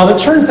 It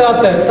turns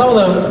out that some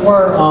of the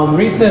more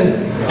recent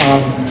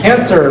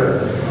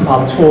cancer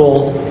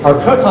tools are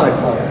proton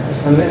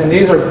accelerators, and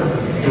these are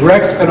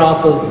direct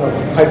spin-offs of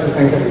types of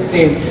things that we've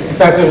seen. In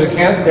fact,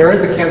 there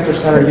is a cancer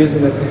center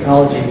using this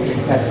technology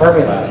at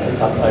Fermi-Lab just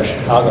outside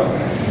Chicago.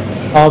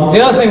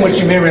 The other thing which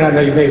you may or may not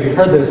know, you may have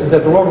heard this, is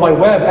that the World Wide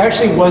Web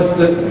actually was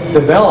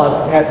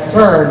developed at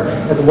CERN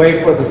as a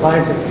way for the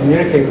scientists to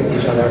communicate with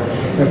each other.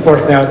 And of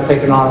course now it's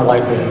taken on a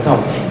life of its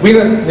own.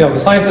 The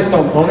scientists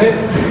don't own it.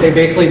 They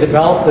basically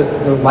developed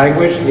the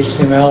language,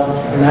 HTML,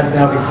 and that's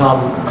now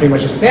become pretty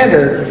much a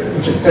standard,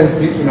 which has since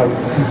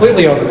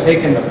completely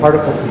overtaken the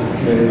particle physics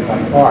community by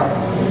far.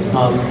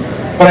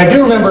 But I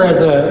do remember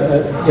as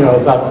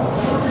about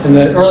in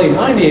the early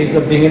 90s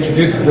of being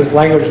introduced to this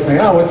language and saying,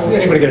 oh, what's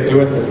anybody going to do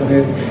with this? I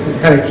mean, it's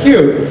kind of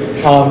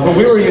cute, but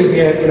we were using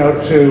it,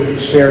 to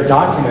share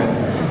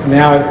documents.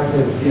 Now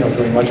it's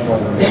doing much more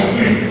than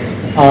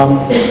that.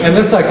 And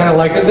this I kind of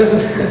like it. This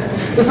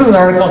is an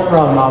article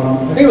from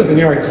I think it was the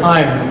New York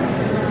Times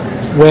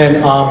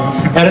when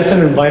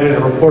Edison invited a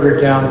reporter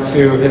down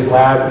to his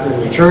lab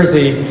in New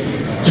Jersey,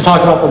 to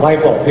talk about the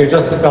light bulb. He had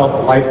just developed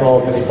the light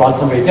bulb, and he brought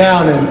somebody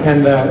down,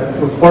 and the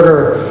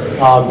reporter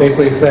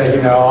basically said,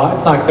 you know,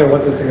 it's not clear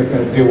what this thing is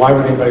going to do. Why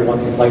would anybody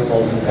want these light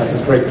bulbs? We've got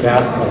this great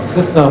gas light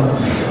system.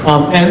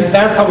 And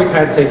that's how we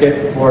kind of take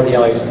it for the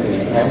LHC.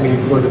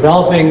 And we're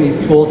developing these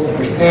tools to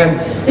understand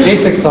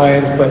basic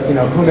science, but you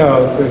know, who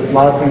knows? There's a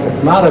lot of things that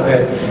come out of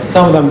it.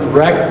 Some of them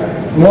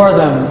direct, more of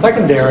them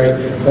secondary,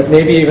 but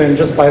maybe even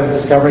just by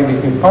discovering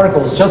these new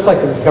particles, just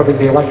like the discovery of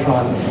the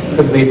electron,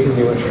 could lead to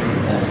new interesting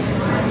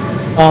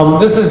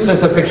things. This is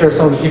just a picture of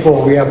some of the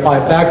people. We have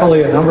 5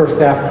 faculty, a number of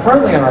staff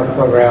currently on our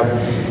program.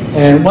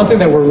 And one thing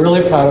that we're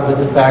really proud of is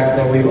the fact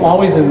that we've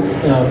always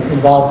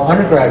involved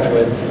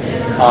undergraduates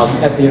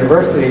at the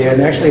university, and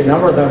actually a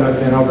number of them have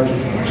been over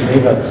to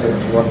Geneva to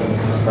work on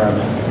this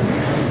experiment.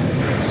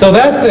 So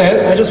that's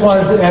it. I just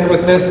wanted to end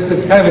with this.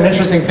 It's kind of an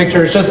interesting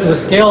picture. It's just the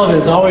scale of it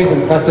is always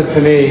impressive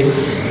to me,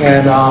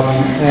 and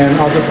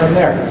I'll just end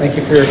there. Thank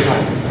you for your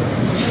time.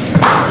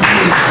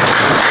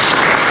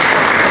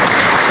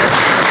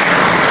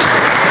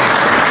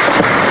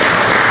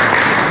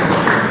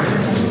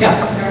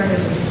 Yeah.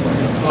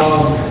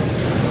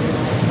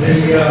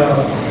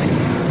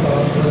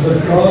 The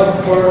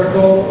God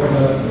particle, or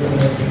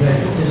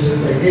is it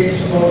the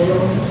Higgs boson?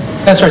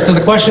 That's right. So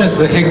the question is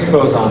the Higgs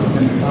boson.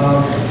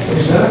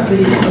 Is that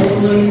the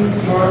only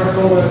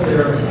particle that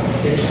they're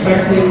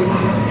expecting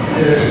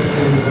to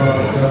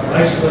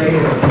isolate or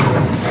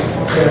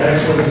to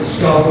actually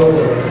discover?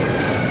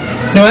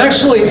 No,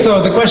 actually,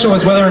 so the question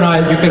was whether or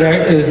not you could,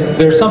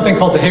 there's something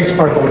called the Higgs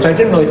particle, which I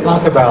didn't really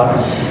talk about.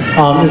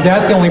 Is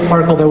that the only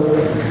particle that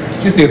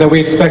we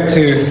expect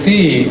to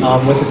see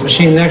with this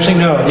machine? And actually,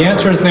 no. The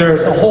answer is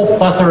there's a whole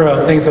plethora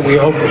of things that we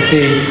hope to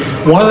see.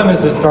 One of them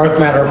is this dark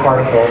matter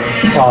particle,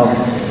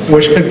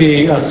 which could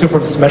be a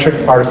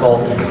supersymmetric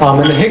particle.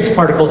 And the Higgs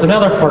particle is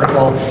another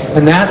particle,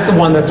 and that's the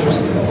one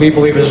we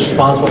believe is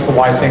responsible for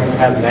why things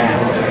have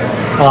mass.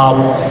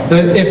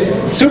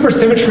 If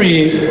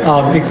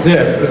supersymmetry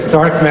exists, this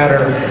dark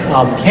matter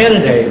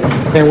candidate,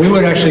 then we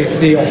would actually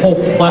see a whole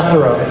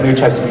plethora of new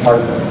types of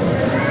particles.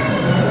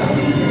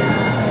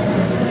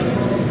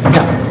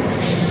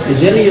 Yeah.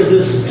 Is any of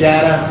this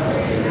data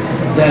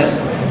that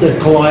the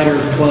collider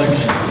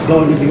collects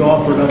going to be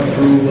offered up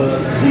through the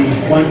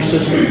Planck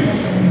system?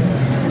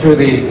 Through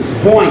the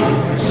Point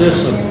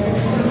system?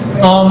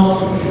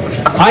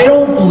 I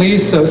don't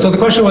believe so. So the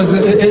question was,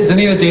 is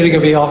any of the data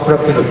going to be offered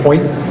up through the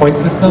point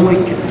system?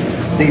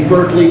 The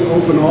Berkeley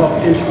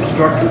open-off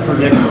infrastructure for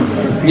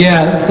network.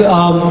 Yeah,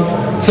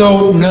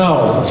 so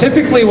no.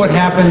 Typically what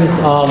happens,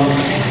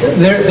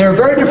 there are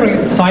very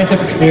different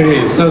scientific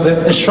communities. So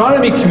the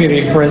astronomy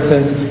community, for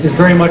instance, is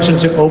very much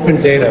into open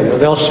data, where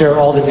they'll share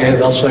all the data,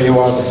 they'll show you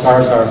where all the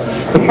stars are.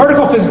 The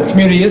particle physics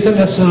community isn't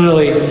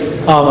necessarily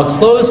a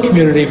closed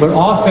community, but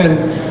often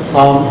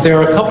there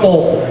are a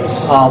couple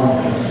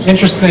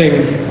interesting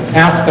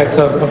aspects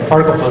of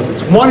particle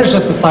physics. One is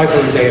just the size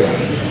of the data.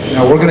 You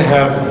know, we're going to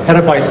have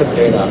petabytes of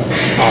data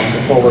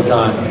before we're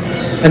done.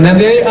 And then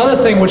the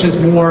other thing, which is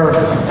more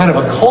kind of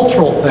a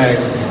cultural thing,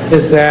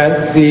 is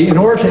that in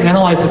order to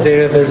analyze the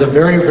data, there's a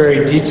very,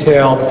 very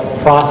detailed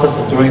process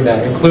of doing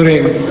that,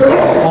 including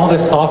all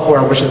this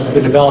software which has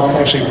been developed to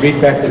actually read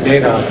back the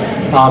data.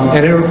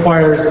 And it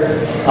requires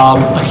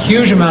a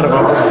huge amount of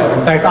overhead.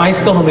 In fact, I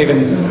still don't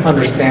even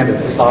understand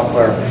it, the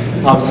software.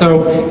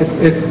 So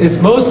it's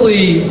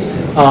mostly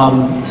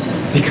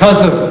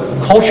because of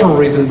cultural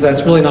reasons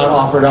that's really not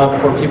offered up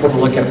for people to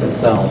look at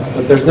themselves.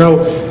 But there's no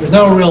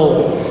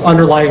real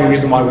underlying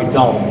reason why we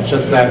don't. It's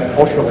just that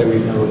culturally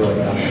we've never really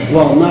done it.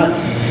 Well,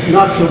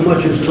 not so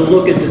much as to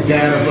look at the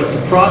data, but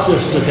to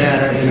process the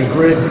data in a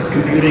grid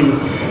computing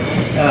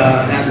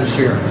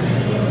atmosphere.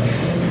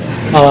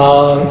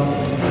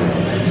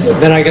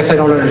 Then I guess I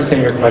don't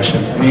understand your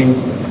question. I mean,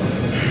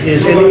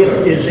 is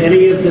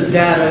any of the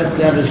data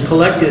that is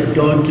collected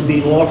going to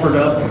be offered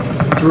up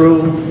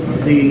through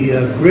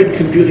the grid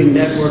computing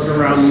network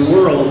around the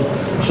world,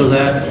 so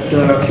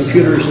that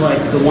computers like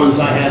the ones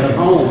I have at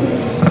home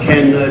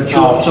can chew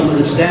up some of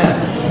this data?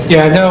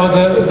 Yeah, no,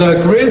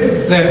 the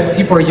grids that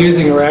people are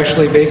using are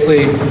actually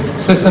basically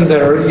systems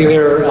that are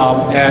either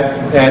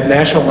at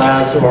national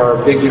labs or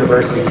big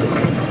university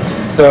systems.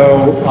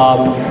 So,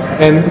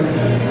 and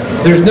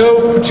there's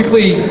no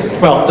particularly,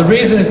 well, the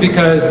reason is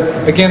because,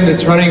 again,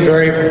 it's running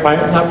very,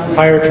 not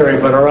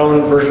proprietary, but our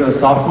own version of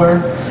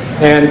software.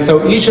 And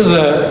so each of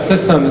the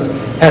systems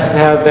has to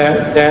have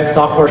that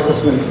software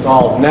system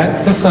installed. And that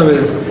system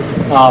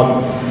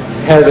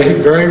has a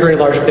very, very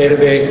large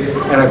database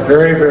and a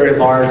very, very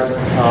large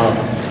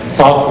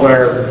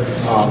software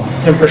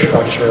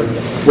infrastructure,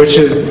 which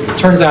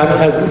turns out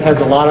has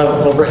a lot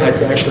of overhead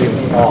to actually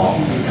install.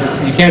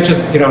 You can't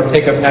just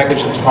take a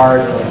package and tar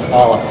it and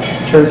install it.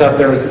 It turns out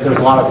there's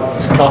a lot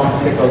of stuff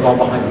that goes on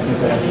behind the scenes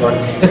that has to work.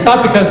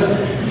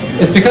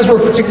 It's because we're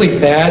particularly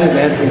bad at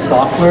managing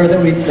software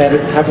that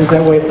it happens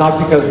that way. It's not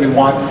because we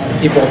want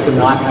people to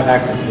not have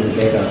access to the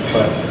data.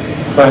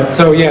 But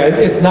so yeah,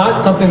 it's not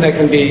something that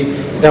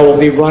will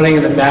be running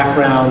in the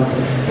background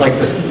like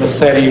the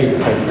SETI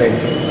type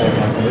things that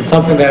happen. It's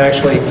something that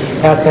actually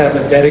has to have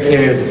a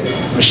dedicated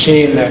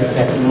machine that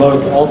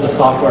loads all the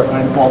software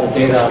and all the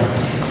data,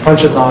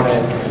 punches on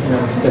it, and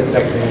then spits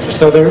back the answer.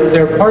 So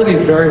they're part of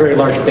these very, very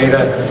large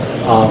data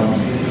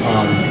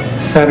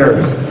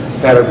centers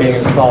that are being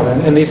installed.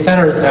 And these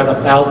centers have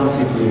 1,000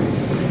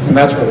 CPUs, and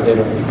that's where the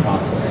data will be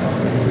processed.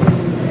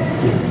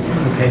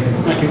 Okay,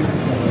 thank you.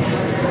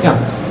 Yeah.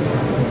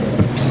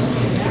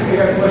 I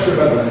got a question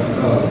about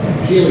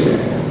helium.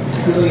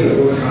 Helium at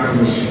one time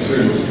was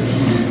considered a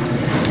strategic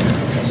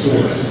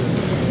source,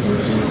 or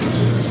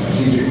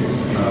strategic,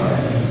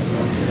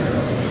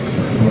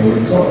 what do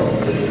you call it?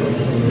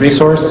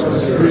 Resource?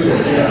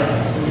 Resource, yeah.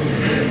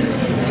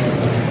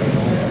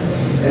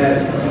 At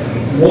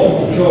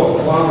multiple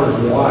kilometers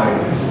wide,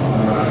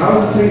 how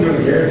is this thing going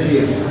to guarantee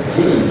its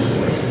helium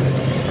source?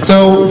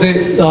 So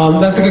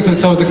that's a good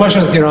question. So the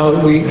question is,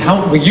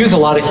 we use a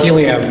lot of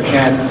helium,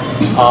 and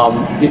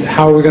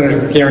how are we going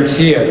to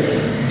guarantee it?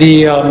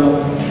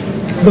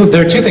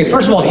 There are two things.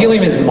 First of all,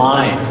 helium is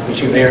mined,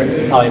 which you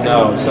may probably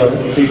know. So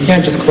you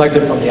can't just collect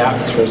it from the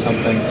atmosphere or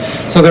something.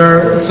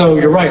 So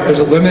you're right.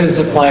 There's a limited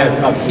supply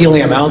of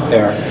helium out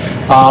there.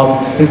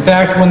 In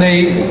fact,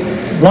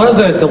 one of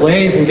the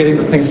delays in getting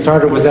the thing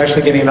started was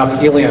actually getting enough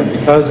helium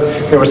because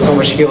there was so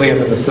much helium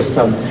in the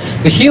system.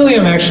 The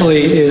helium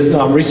actually is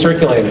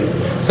recirculated.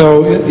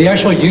 So the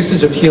actual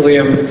usage of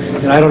helium,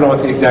 and I don't know what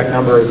the exact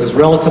number is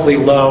relatively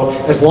low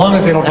as long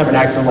as they don't have an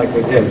accident like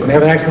they did. When they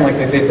have an accident like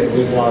they did, they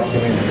lose a lot of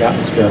helium in the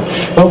atmosphere.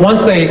 But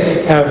once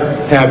they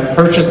have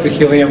purchased the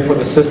helium for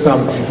the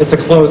system, it's a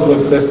closed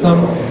loop system,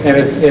 and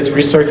it's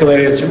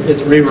recirculated,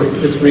 it's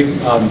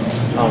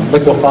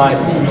liquefied.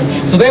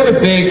 So they have a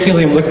big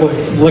helium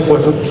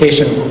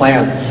liquefaction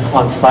plant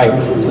on site.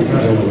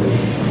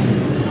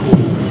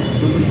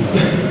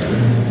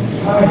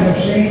 I have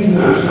seen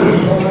those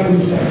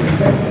drawings that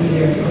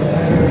depict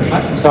the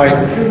I'm sorry.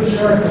 true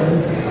circle,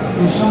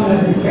 and some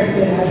that depict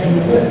it as an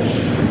ellipse.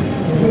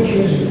 Which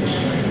is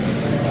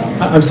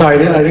it? I'm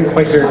sorry, I didn't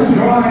quite hear. Some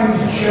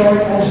drawings show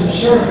it as a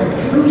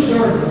circle, true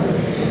circle,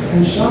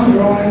 and some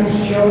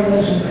drawings show it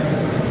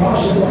as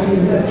possibly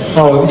an ellipse.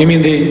 Oh, you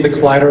mean the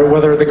collider?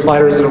 Whether the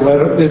collider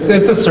is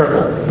it's a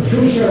circle.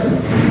 True circle.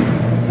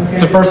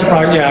 It's a first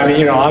product, yeah. I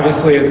mean,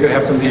 obviously it's going to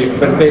have some deep,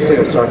 but it's basically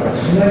a circle.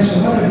 And then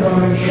some other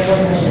drawings show it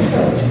as a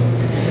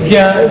tilt.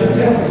 Yeah. It's a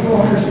tilt, a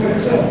 400-foot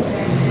tilt.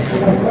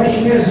 And my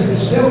question is, if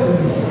it's tilted,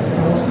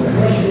 the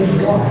question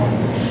is why?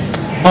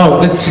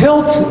 Oh, the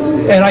tilt,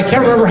 and I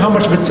can't remember how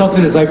much of a tilt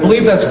it is. I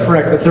believe that's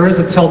correct, that there is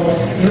a tilt.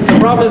 The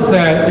problem is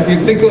that if you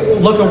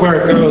look at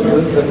where it goes,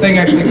 the thing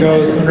actually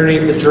goes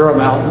underneath the Jura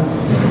Mountains.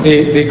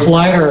 The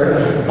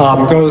collider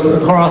goes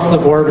across the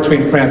border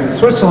between France and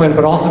Switzerland,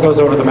 but also goes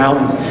over the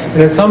mountains.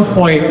 And at some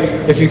point,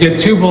 if you get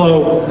too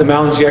below the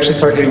mountains, you actually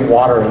start hitting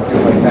water and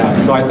things like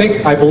that. So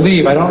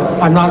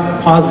I'm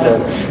not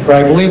positive, but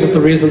I believe that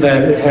the reason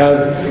that it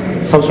has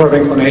some sort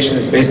of inclination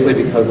is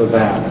basically because of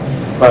that.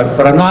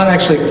 But I'm not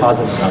actually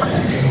positive about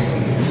that.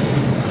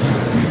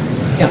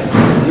 Yeah.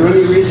 Is there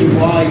any reason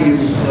why you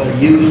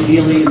use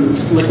helium,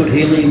 liquid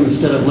helium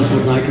instead of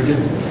liquid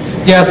nitrogen?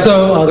 Yeah,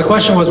 so the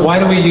question was, why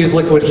do we use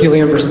liquid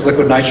helium versus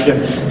liquid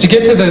nitrogen? To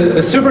get to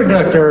the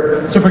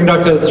superconductor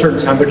at a certain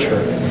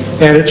temperature.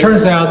 And it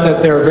turns out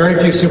that there are very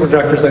few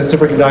superconductors that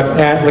superconduct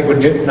at liquid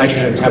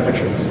nitrogen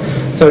temperatures.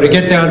 So to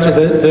get down to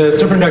the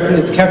superconductor,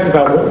 it's kept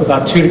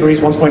about 2 degrees,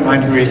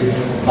 1.9 degrees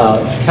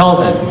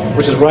Kelvin,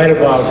 which is right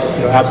above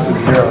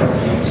absolute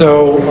zero.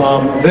 So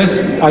this,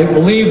 I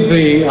believe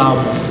the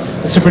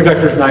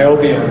superconductor is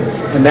niobium,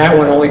 and that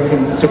one only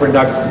can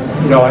superconduct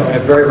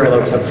at very, very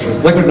low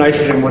temperatures. Liquid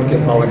nitrogen wouldn't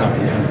get low enough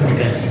for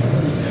temperature.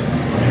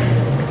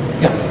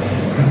 Yeah.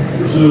 I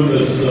presume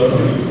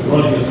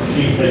running this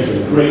machine takes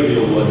a great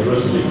deal of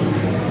electricity.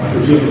 I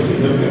presume a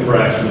significant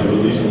fraction of at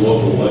least the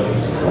local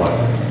electric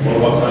supply.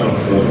 What kind of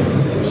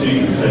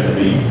procedures have to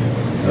be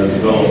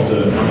developed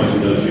and how much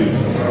it does use?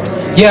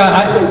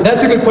 Yeah,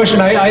 that's a good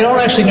question. I don't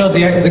actually know.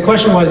 The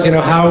question was,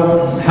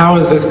 how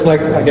is this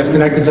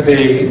connected to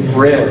the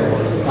grid,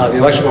 the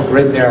electrical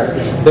grid there?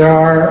 There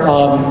are,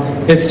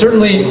 it's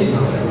certainly,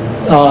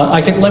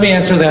 let me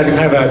answer that in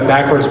kind of a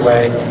backwards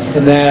way,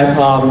 in that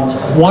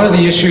one of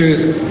the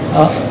issues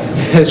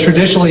has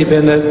traditionally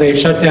been that they've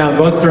shut down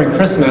both during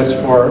Christmas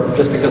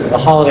just because of the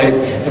holidays,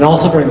 and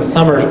also during the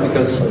summers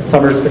because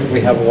summers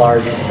typically have a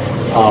large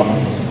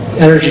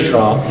energy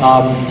draw.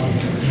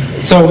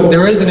 So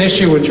there is an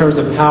issue in terms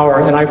of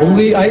power, and I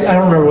believe, I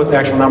don't remember what the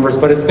actual numbers,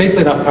 but it's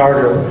basically enough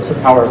power to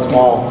power a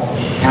small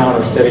town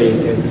or city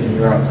in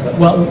Europe. So,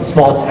 well,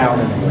 small town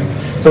anyway.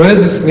 So it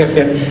is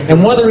significant.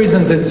 And one of the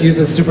reasons it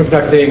uses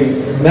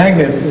superconducting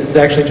magnets is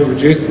actually to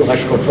reduce the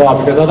electrical draw,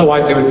 because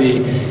otherwise it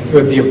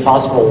would be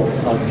impossible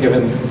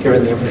given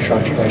the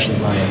infrastructure to actually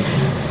run it.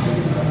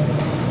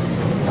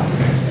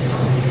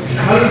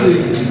 How do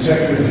the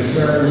detectors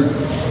discern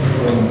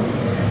from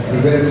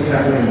events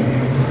happening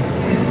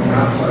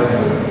outside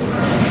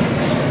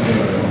the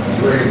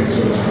grid,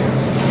 so to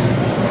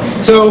speak?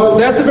 So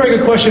that's a very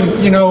good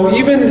question. You know,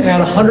 even at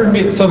 100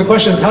 meters, so the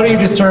question is, how do you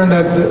discern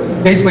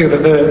that basically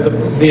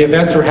the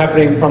events are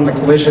happening from the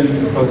collisions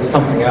as opposed to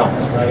something else,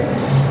 right?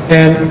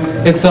 And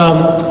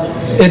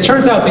it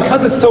turns out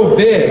because it's so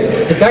big,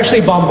 it's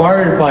actually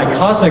bombarded by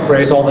cosmic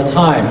rays all the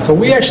time. So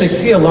we actually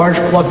see a large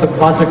flux of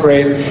cosmic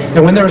rays,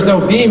 and when there was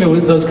no beam,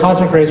 those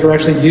cosmic rays were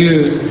actually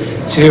used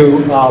to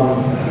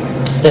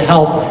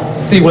help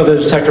see whether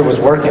the detector was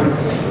working.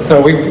 So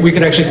we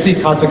could actually see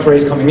cosmic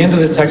rays coming into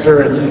the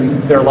detector,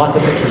 and there are lots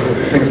of pictures of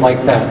things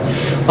like that.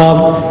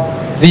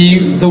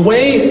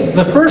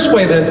 The first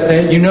way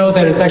that you know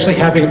that it's actually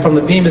happening from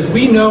the beam is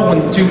we know when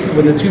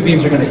the two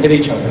beams are going to hit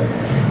each other.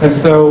 And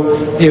so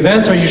the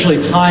events are usually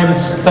timed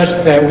such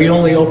that we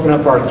only open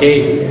up our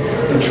gates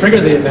and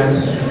trigger the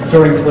events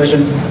during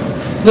collision times.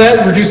 So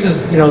that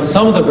reduces, you know,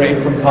 some of the rate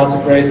from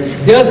cosmic rays.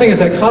 The other thing is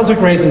that cosmic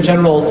rays in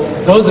general,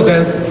 those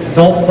events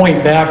don't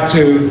point back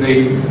to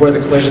where the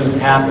collisions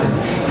happen.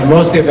 And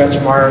most of the events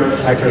from our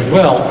detectors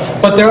will.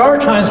 But there are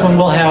times when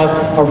we'll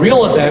have a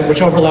real event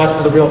which overlaps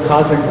with a real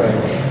cosmic ray.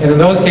 And in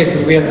those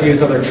cases, we have to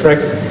use other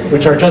tricks,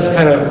 which are just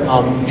kind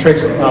of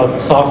tricks of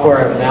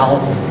software and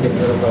analysis to get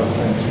rid of those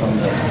things from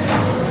the.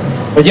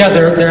 But yeah,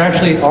 there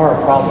actually are a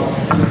problem.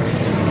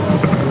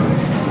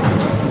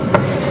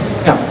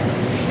 Yeah.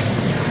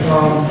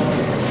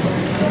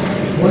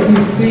 When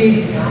you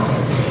feed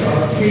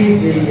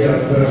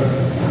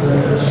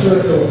the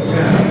circle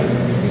path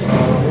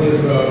with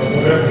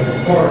whatever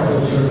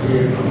particles are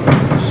being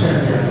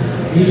sent in,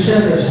 do you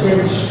send a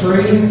steady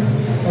stream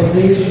of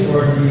these,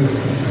 or do you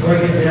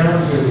break it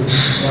down to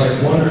like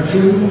one or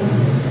two?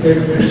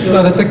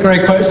 No, that's a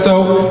great question.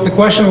 So the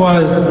question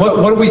was, what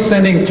are we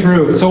sending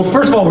through? So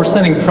first of all, we're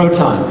sending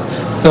protons.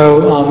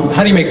 So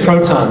how do you make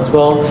protons?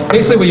 Well,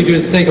 basically what you do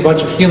is take a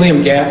bunch of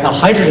helium gas,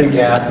 hydrogen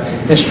gas,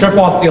 and strip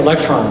off the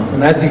electrons,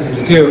 and that's easy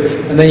to do,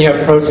 and then you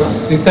have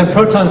protons. So you send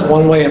protons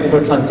one way and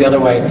protons the other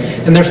way,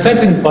 and they're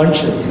sent in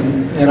bunches,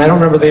 and I don't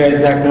remember the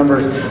exact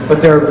numbers,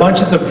 but there are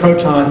bunches of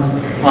protons,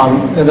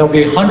 and there'll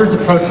be hundreds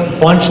of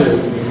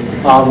bunches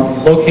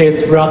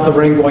located throughout the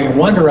ring going in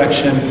one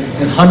direction,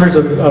 and hundreds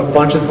of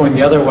bunches going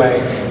the other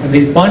way. And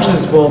these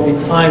bunches will be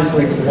timed so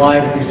they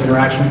collide at these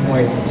interaction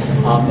points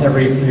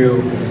every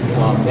few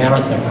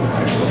nanoseconds,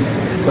 actually.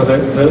 So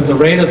the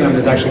rate of them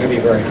is actually going to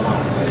be very high.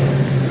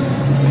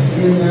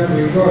 In that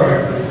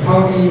regard,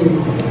 how do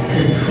you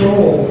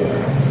control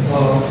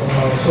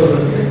so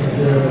that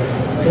the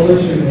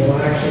collision will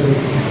actually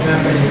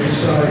happen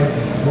inside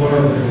one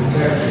of the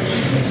detectors?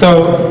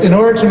 So in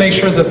order to make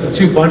sure that the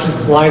two bunches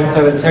collide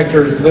inside the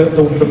detectors,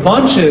 the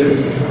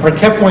bunches are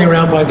kept going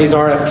around by these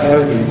RF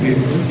cavities,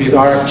 these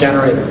RF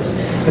generators.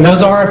 And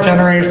those RF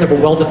generators have a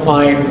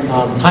well-defined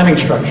timing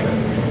structure.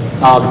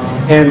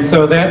 And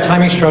so that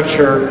timing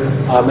structure,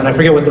 and I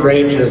forget what the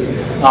range is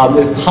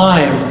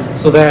timed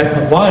so that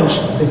a bunch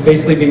is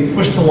basically being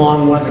pushed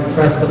along one of the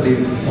crests of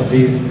these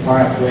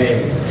RF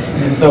waves.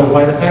 And so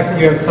by the fact that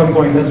you have some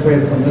going this way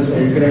and some this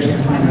way, you can actually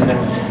time that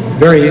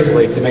very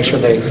easily to make sure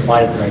they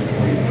collide at the right points.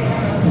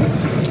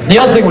 The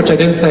other thing which I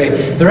didn't say,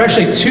 there are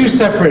actually two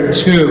separate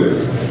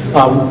tubes.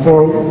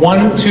 For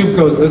one tube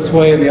goes this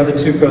way and the other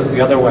tube goes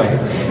the other way.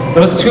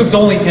 Those tubes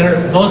only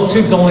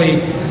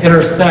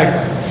intersect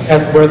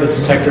at where the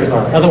detectors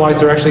are. Otherwise,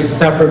 they're actually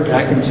separate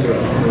vacuum tubes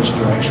in each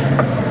direction.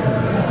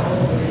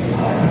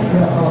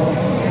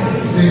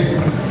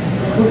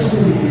 What's the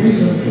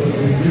reason for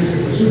the use of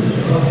the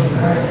superconducting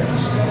magnets?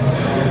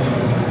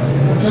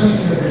 Attention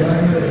to the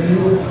magnetic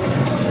field.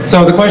 So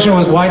the question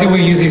was, why do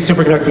we use these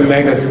superconducting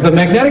magnets? The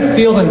magnetic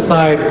field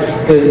inside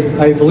is,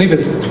 I believe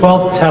it's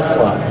 12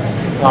 Tesla.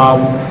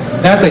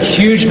 That's a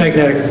huge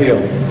magnetic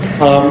field.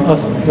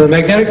 The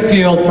magnetic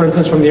field, for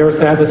instance, from the Earth's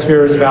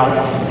atmosphere is about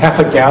half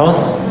a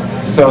Gauss.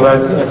 So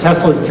that's, a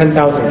Tesla is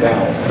 10,000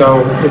 Gauss.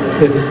 So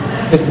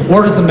it's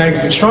orders of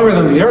magnitude stronger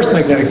than the Earth's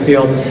magnetic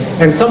field.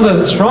 And some of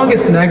the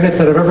strongest magnets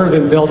that have ever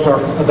been built are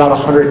about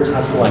 100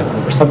 Tesla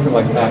or something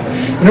like that.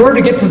 In order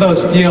to get to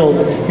those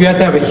fields, you have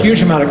to have a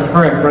huge amount of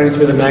current running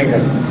through the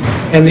magnets.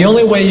 And the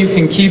only way you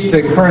can keep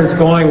the currents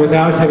going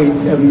without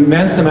having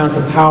immense amounts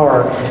of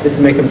power is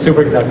to make them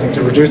superconducting,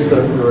 to reduce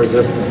the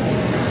resistance.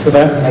 So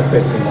that's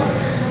basically why.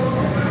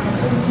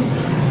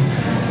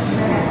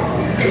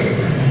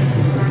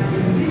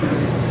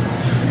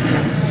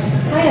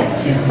 I have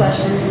two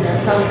questions, and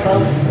they're probably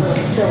both a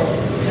little silly.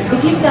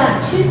 If you've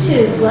got two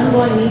tubes, one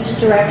going in each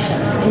direction,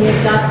 and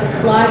you've got the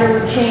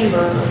collider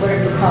chamber,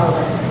 whatever you call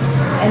it,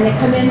 and they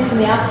come in from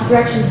the opposite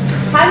directions,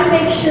 how do you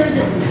make sure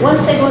that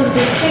once they go into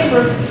this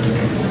chamber,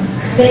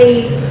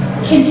 they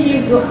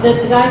continue, the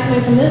guys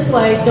coming from this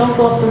way don't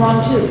go up the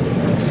wrong tube?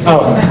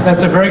 Oh,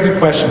 that's a very good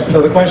question.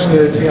 So the question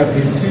is, you have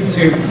these two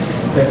tubes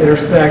that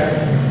intersect,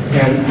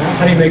 and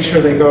how do you make sure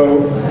they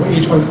go,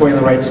 each one's going in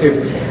the right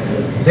tube?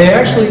 They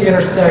actually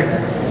intersect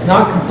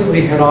not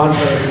completely head-on,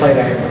 but at a slight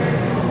angle.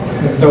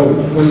 And so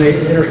when they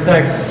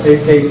intersect,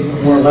 they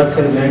more or less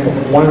hit an angle,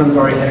 but one of them's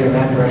already heading in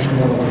that direction,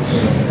 the other one's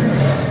heading in this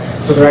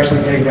direction. So they're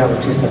actually heading down the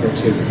two separate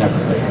tubes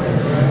separately.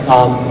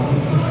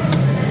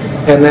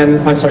 And then,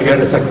 I'm sorry, you had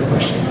a second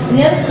question. And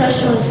the other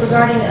question was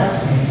regarding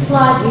a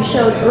slide you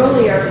showed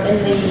earlier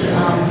in the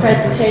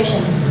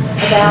presentation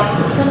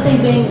about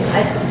something being,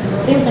 I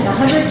think it was like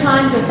 100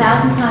 times or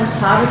 1,000 times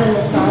hotter than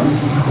the sun.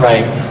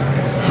 Right.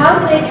 How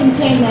do they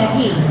contain that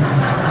heat?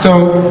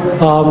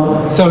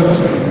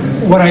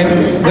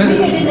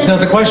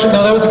 The question,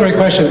 no, that was a great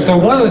question. So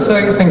one of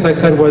the things I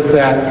said was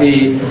that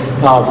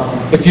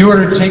if you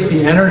were to take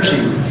the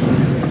energy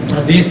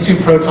of these two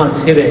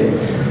protons hitting,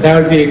 that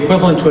would be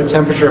equivalent to a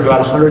temperature of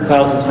about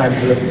 100,000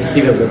 times the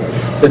heat of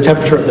the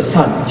temperature of the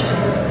sun.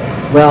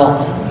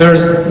 Well,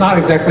 there's not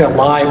exactly a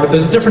lie, but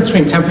there's a difference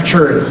between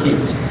temperature and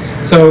heat.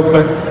 So,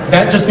 but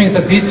that just means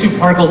that these two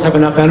particles have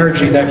enough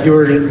energy that if you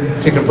were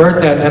to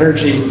convert that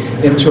energy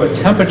into a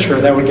temperature,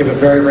 that would give a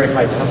very, very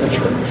high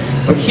temperature.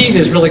 But heat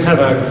is really kind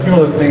of a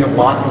cumulative thing of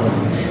lots of them.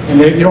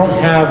 And you don't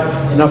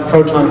have enough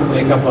protons to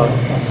make up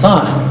a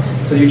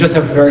sun. So you just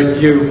have very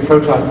few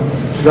protons,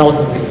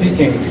 relatively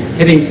speaking,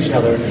 hitting each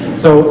other.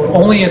 So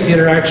only at the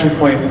interaction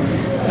point.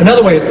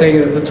 Another way of saying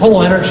that the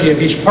total energy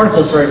of each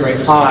particle is very, very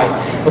high,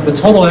 but the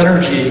total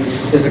energy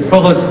is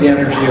equivalent to the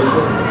energy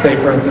of, say,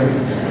 for instance,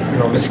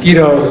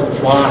 mosquitoes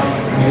flying.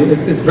 I mean,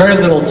 it's very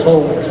little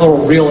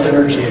total real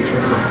energy in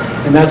terms of,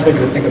 and that's what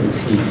you would think of as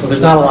heat. So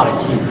there's not a lot of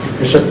heat.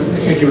 It's just,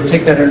 if you would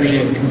take that energy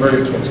and convert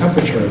it to a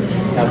temperature,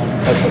 that's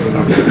what we're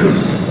doing.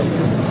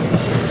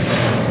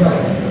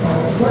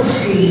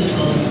 What's the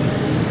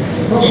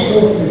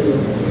probability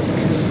of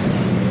this?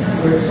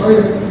 We're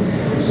excited,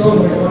 we're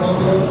celebrating lots of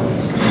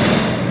protons.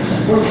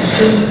 What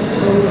percent of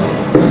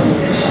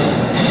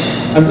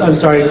protons? I'm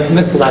sorry, I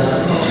missed the last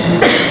one.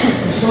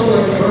 We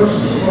celebrate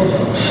bursts of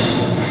protons.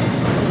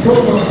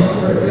 Protons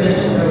are very big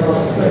and have a lot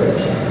of space.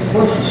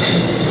 What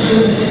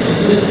percentage of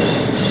this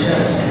do you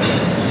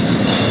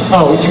have? Oh,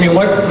 you mean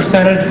what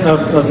percentage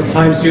of the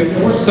times you...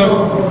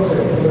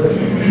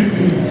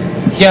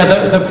 Yeah,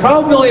 the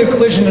probability of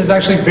collision is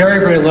actually very,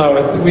 very low.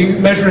 We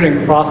measured it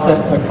in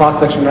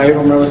cross-section. I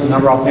don't remember the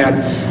number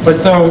offhand. But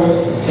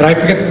and I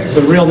forget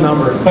the real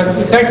numbers. But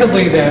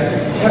effectively, that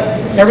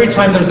every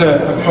time there's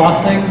a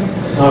crossing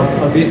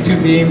of these two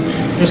beams,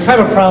 there's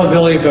kind of a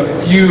probability of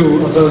a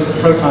few of those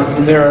protons.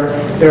 And there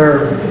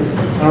are,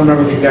 I don't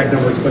remember the exact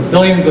numbers, but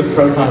billions of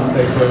protons,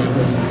 say, for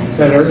instance,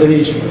 that are in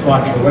each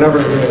bunch or whatever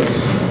it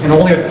is. And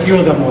only a few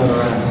of them will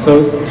interact.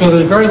 So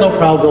there's very low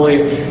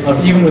probability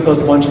of, even with those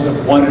bunches,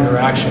 of one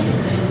interaction.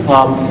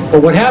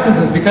 But what happens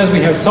is, because we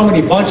have so many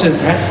bunches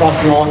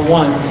crossing all at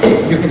once,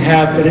 you can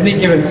have, at any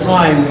given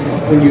time,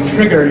 when you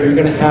trigger, you're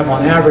going to have,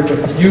 on average,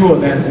 a few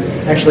events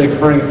actually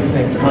occurring at the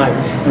same time.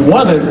 And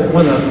one of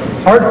the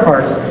hard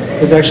parts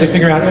is actually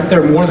figuring out, if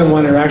there are more than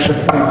one interaction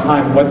at the same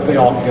time, what they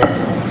all get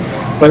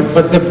from.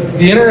 But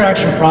the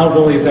interaction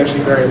probability is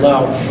actually very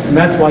low, and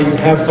that's why you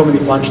have so many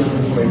bunches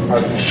and so many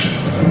particles.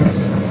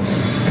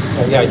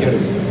 Yeah, you do.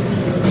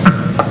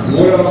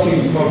 What else can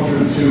you pump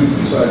through the tube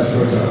besides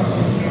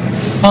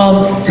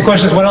protons? The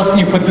question is, what else can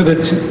you put through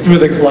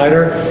the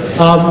collider?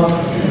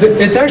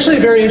 It's actually a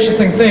very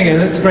interesting thing,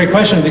 and it's a great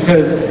question,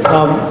 because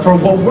for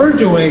what we're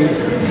doing,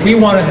 we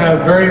want to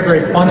have very,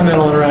 very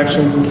fundamental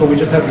interactions, and so we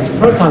just have these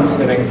protons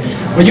hitting.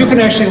 But you can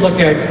actually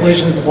look at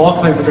collisions of all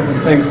kinds of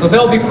different things. So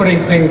they'll be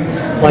putting things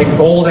like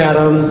gold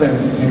atoms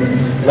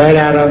and lead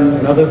atoms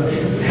and other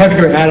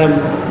heavier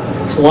atoms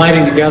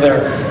colliding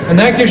together. And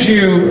that gives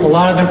you a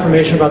lot of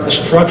information about the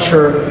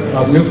structure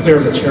of nuclear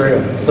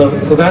material. So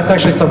that's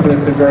actually something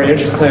that's been very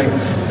interesting.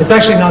 It's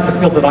actually not the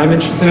field that I'm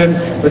interested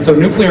in, but so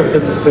nuclear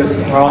physicists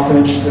are often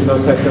interested in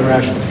those types of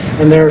interactions.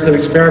 And there's an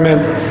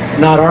experiment,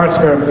 not our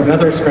experiment, but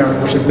another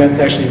experiment, which is meant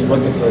to actually look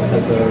at those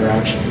types of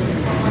interactions.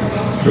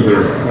 So there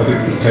are other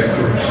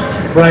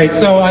detectors? Right,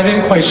 so I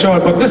didn't quite show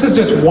it, but this is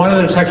just one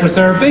of the detectors.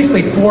 There are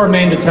basically four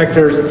main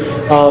detectors.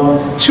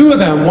 Two of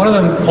them, one of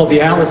them is called the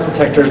Atlas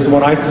detector, is the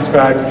one I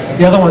described.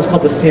 The other one is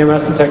called the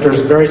CMS detector,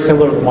 is very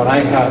similar to the one I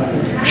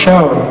have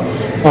shown.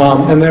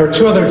 And there are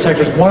two other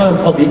detectors. One of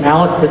them, called the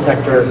Alice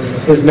detector,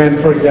 is meant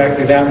for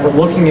exactly that, for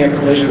looking at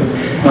collisions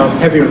of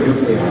heavier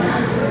nuclei.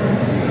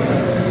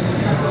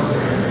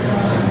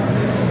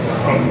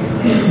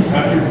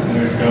 After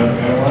they're done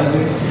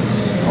analyzing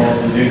all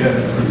the data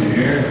for the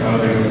year, how are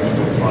they going to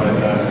apply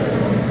that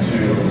to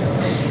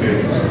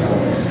space as a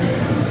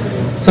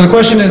whole? So the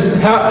question is,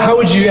 how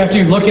would you, after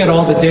you look at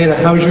all the data,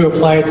 how would you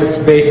apply it to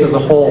space as a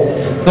whole?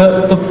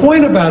 The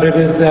point about it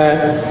is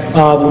that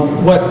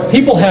what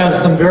people have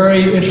some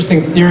very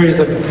interesting theories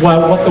of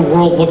what the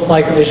world looks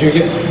like as you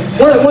get.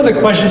 One of the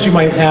questions you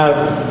might have,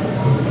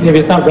 maybe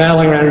it's not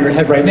rattling around in your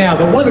head right now,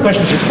 but one of the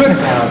questions you could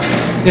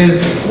have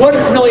is, what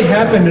really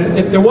happened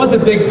if there was a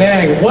Big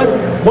Bang? What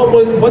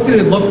did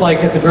it look like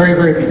at the very,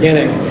 very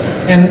beginning?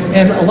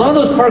 And a lot of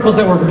those particles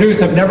that were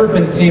produced have never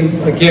been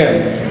seen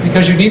again,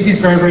 because you need these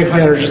very, very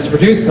high energies to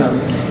produce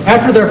them.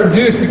 After they're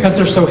produced, because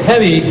they're so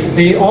heavy,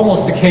 they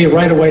almost decay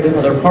right away to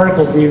other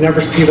particles, and you never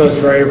see those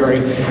very,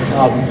 very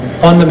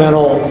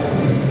fundamental,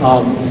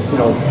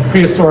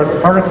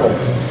 prehistoric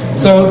particles.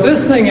 So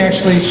this thing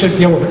actually should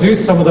be able to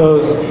produce some of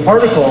those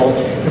particles,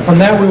 and from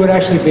that we would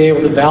actually be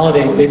able to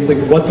validate basically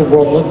what the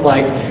world looked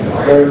like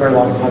a very, very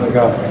long time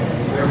ago.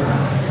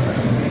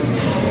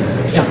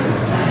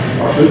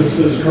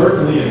 physicists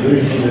currently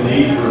envisioning the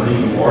need for an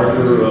even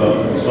larger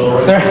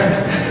accelerator?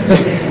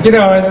 You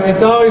know,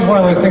 it's always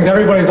one of those things.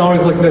 Everybody's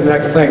always looking at the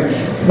next thing.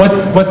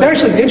 What's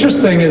actually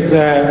interesting is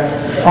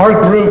that our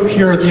group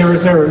here at the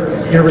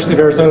University of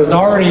Arizona is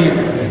already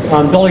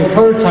building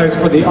prototypes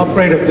for the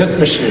upgrade of this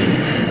machine.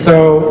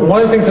 So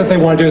one of the things that they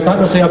want to do is not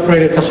necessarily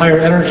upgrade it to higher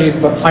energies,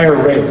 but higher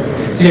rates,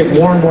 to get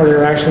more and more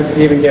interactions,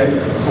 to even get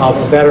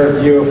a better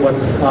view of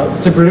what's,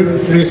 to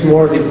produce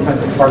more of these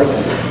kinds of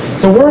particles.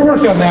 So we're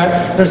working on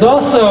that. There's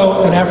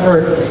also an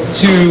effort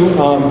to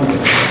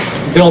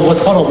build what's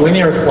called a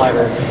linear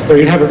collider, where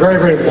you'd have a very,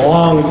 very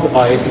long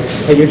device,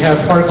 and you'd have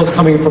particles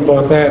coming from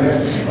both ends.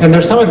 And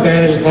there's some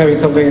advantages to having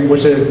something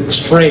which is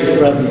straight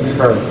rather than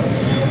curved.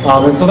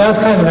 And so that's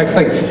kind of the next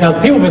thing. Now,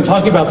 people have been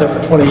talking about that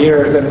for 20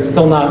 years, and it's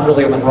still not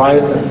really on the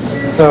horizon.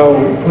 So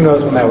who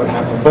knows when that would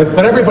happen?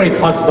 But everybody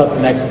talks about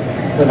the next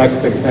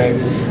big thing.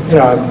 You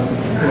know,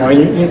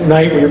 at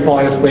night when you're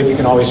falling asleep, you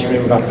can always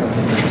dream about something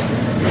interesting.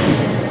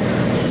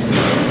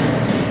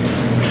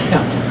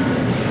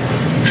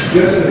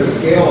 Just as a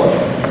scale up,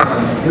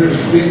 there's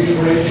a big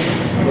trench,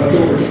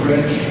 leftover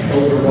trench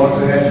over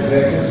Waxahachie,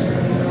 Texas.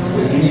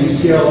 If you need to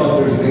scale up,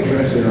 there's a big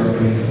trench there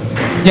already.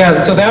 Yeah,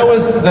 so that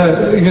was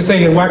you're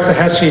saying in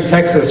Waxahachie,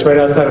 Texas, right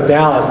outside of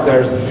Dallas,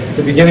 there's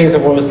the beginnings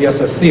of what was the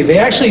SSC. They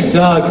actually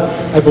dug,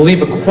 I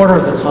believe, a quarter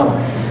of the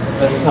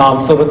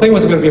tunnel. So the thing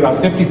was going to be about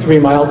 53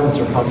 miles in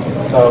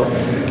circumference. So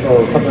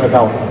something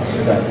about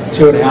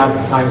 2.5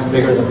 times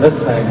bigger than this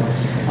thing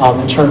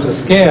in terms of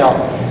scale.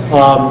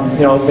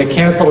 You know, they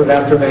canceled it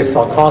after they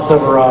saw cost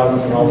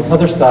overruns and all this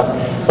other stuff.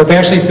 But they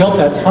actually built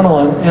that tunnel,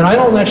 and I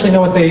don't actually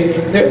know what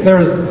there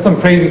was some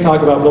crazy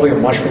talk about building a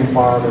mushroom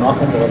farm and all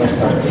kinds of other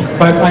stuff.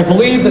 But I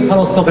believe the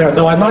tunnel's still there,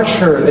 though I'm not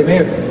sure. They may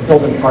have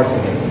filled in parts of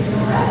it.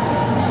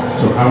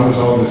 So how was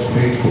all this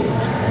paid for?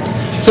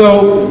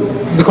 So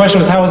the question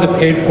was, how was it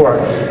paid for?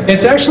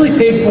 It's actually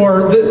paid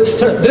for,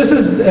 this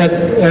is at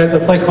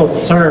a place called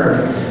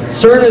CERN.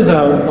 CERN is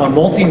a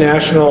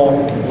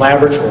multinational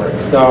laboratory.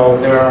 So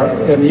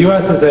and the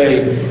U.S. is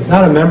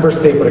not a member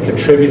state, but a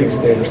contributing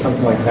state or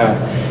something like that.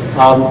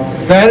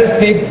 That is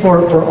paid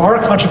for our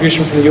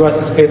contribution from the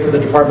U.S. is paid for the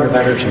Department of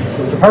Energy.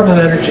 So the Department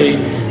of Energy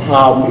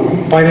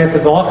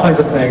finances all kinds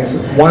of things.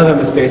 One of them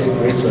is basic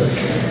research.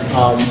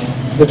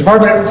 The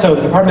Department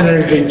of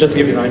Energy, just to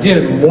give you an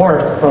idea,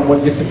 morphed from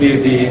what used to be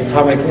the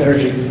Atomic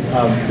Energy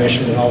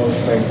Commission and all those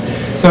things.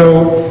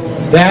 So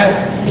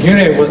that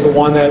unit was the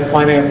one that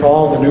financed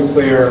all the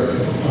nuclear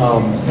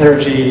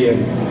energy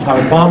and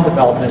atomic bomb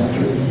development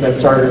that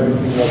started in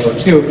World War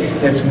II,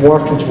 and it's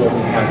morphed into what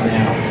we have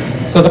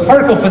now. So the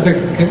particle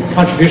physics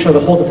contribution of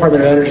the whole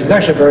Department of Energy is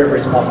actually a very, very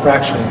small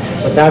fraction,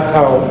 but that's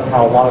how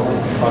a lot of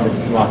this is funded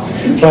from us.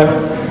 But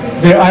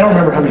I don't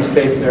remember how many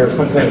states there are,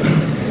 something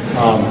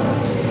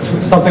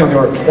on the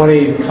order of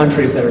 20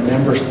 countries that are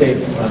member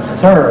states of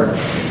CERN,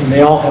 and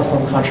they all have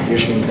some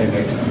contribution that they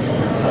make to this.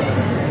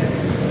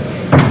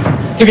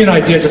 Give you an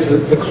idea, just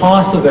the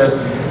cost of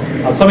this.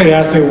 Somebody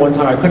asked me one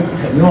time, I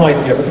had no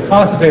idea, but the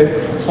cost of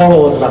it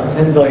total is about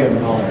 $10 billion.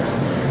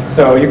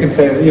 So you can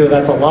say that either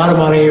that's a lot of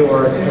money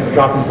or it's a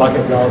drop in the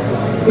bucket relative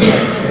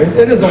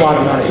to it is a lot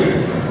of money.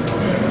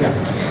 Yeah.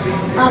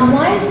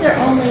 Why is there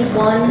only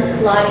one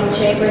colliding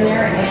chamber in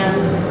there,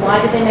 and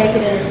why did they make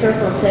it in a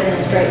circle instead of in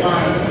a straight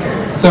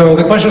line? So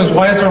the question was,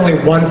 why is there only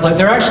one collision?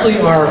 There actually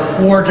are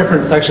 4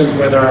 different sections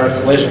where there are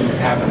collisions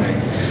happening.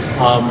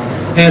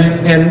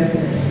 And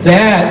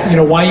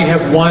that, why you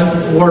have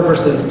 4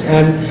 versus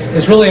 10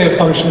 is really a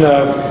function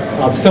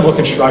of civil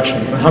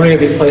construction. How many of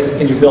these places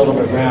can you build on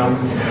the ground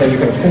that you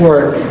can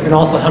afford, and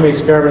also how many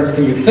experiments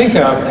can you think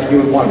of that you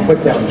would want to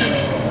put down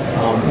there.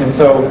 And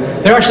so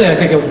there are actually, I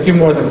think, a few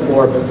more than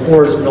 4, but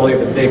 4 is really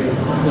the big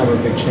number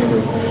of big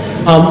chambers.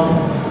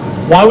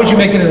 Why would you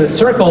make it in a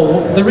circle?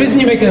 Well, the reason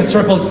you make it in a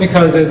circle is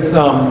because it's,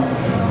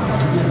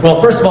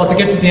 well, first of all, to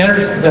get to the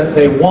energy that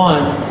they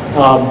want,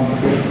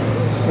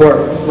 or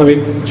let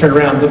me turn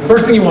around. The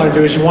first thing you want to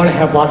do is you want to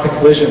have lots of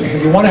collisions. So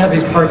you want to have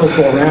these particles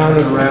go around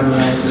and around and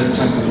around as many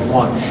times as you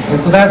want.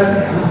 And so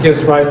that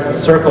gives rise to the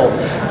circle.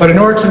 But in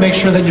order to make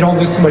sure that you don't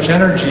lose too much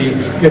energy, you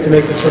have to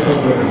make the circle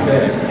really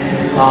big.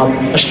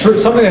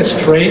 Something that's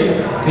straight,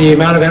 the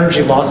amount of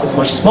energy loss is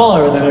much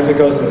smaller than if it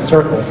goes in a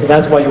circle. So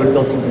that's why you would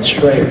build something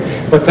straight.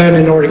 But then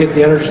in order to get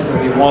the energy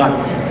that we want,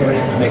 you would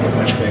have to make it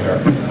much bigger,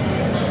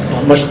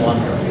 much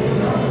longer.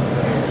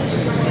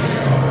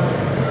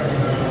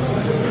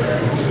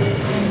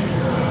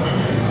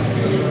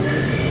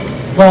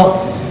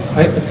 Well,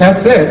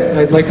 that's it.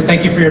 I'd like to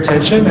thank you for your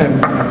attention, and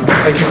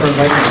thank you for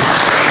inviting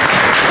me.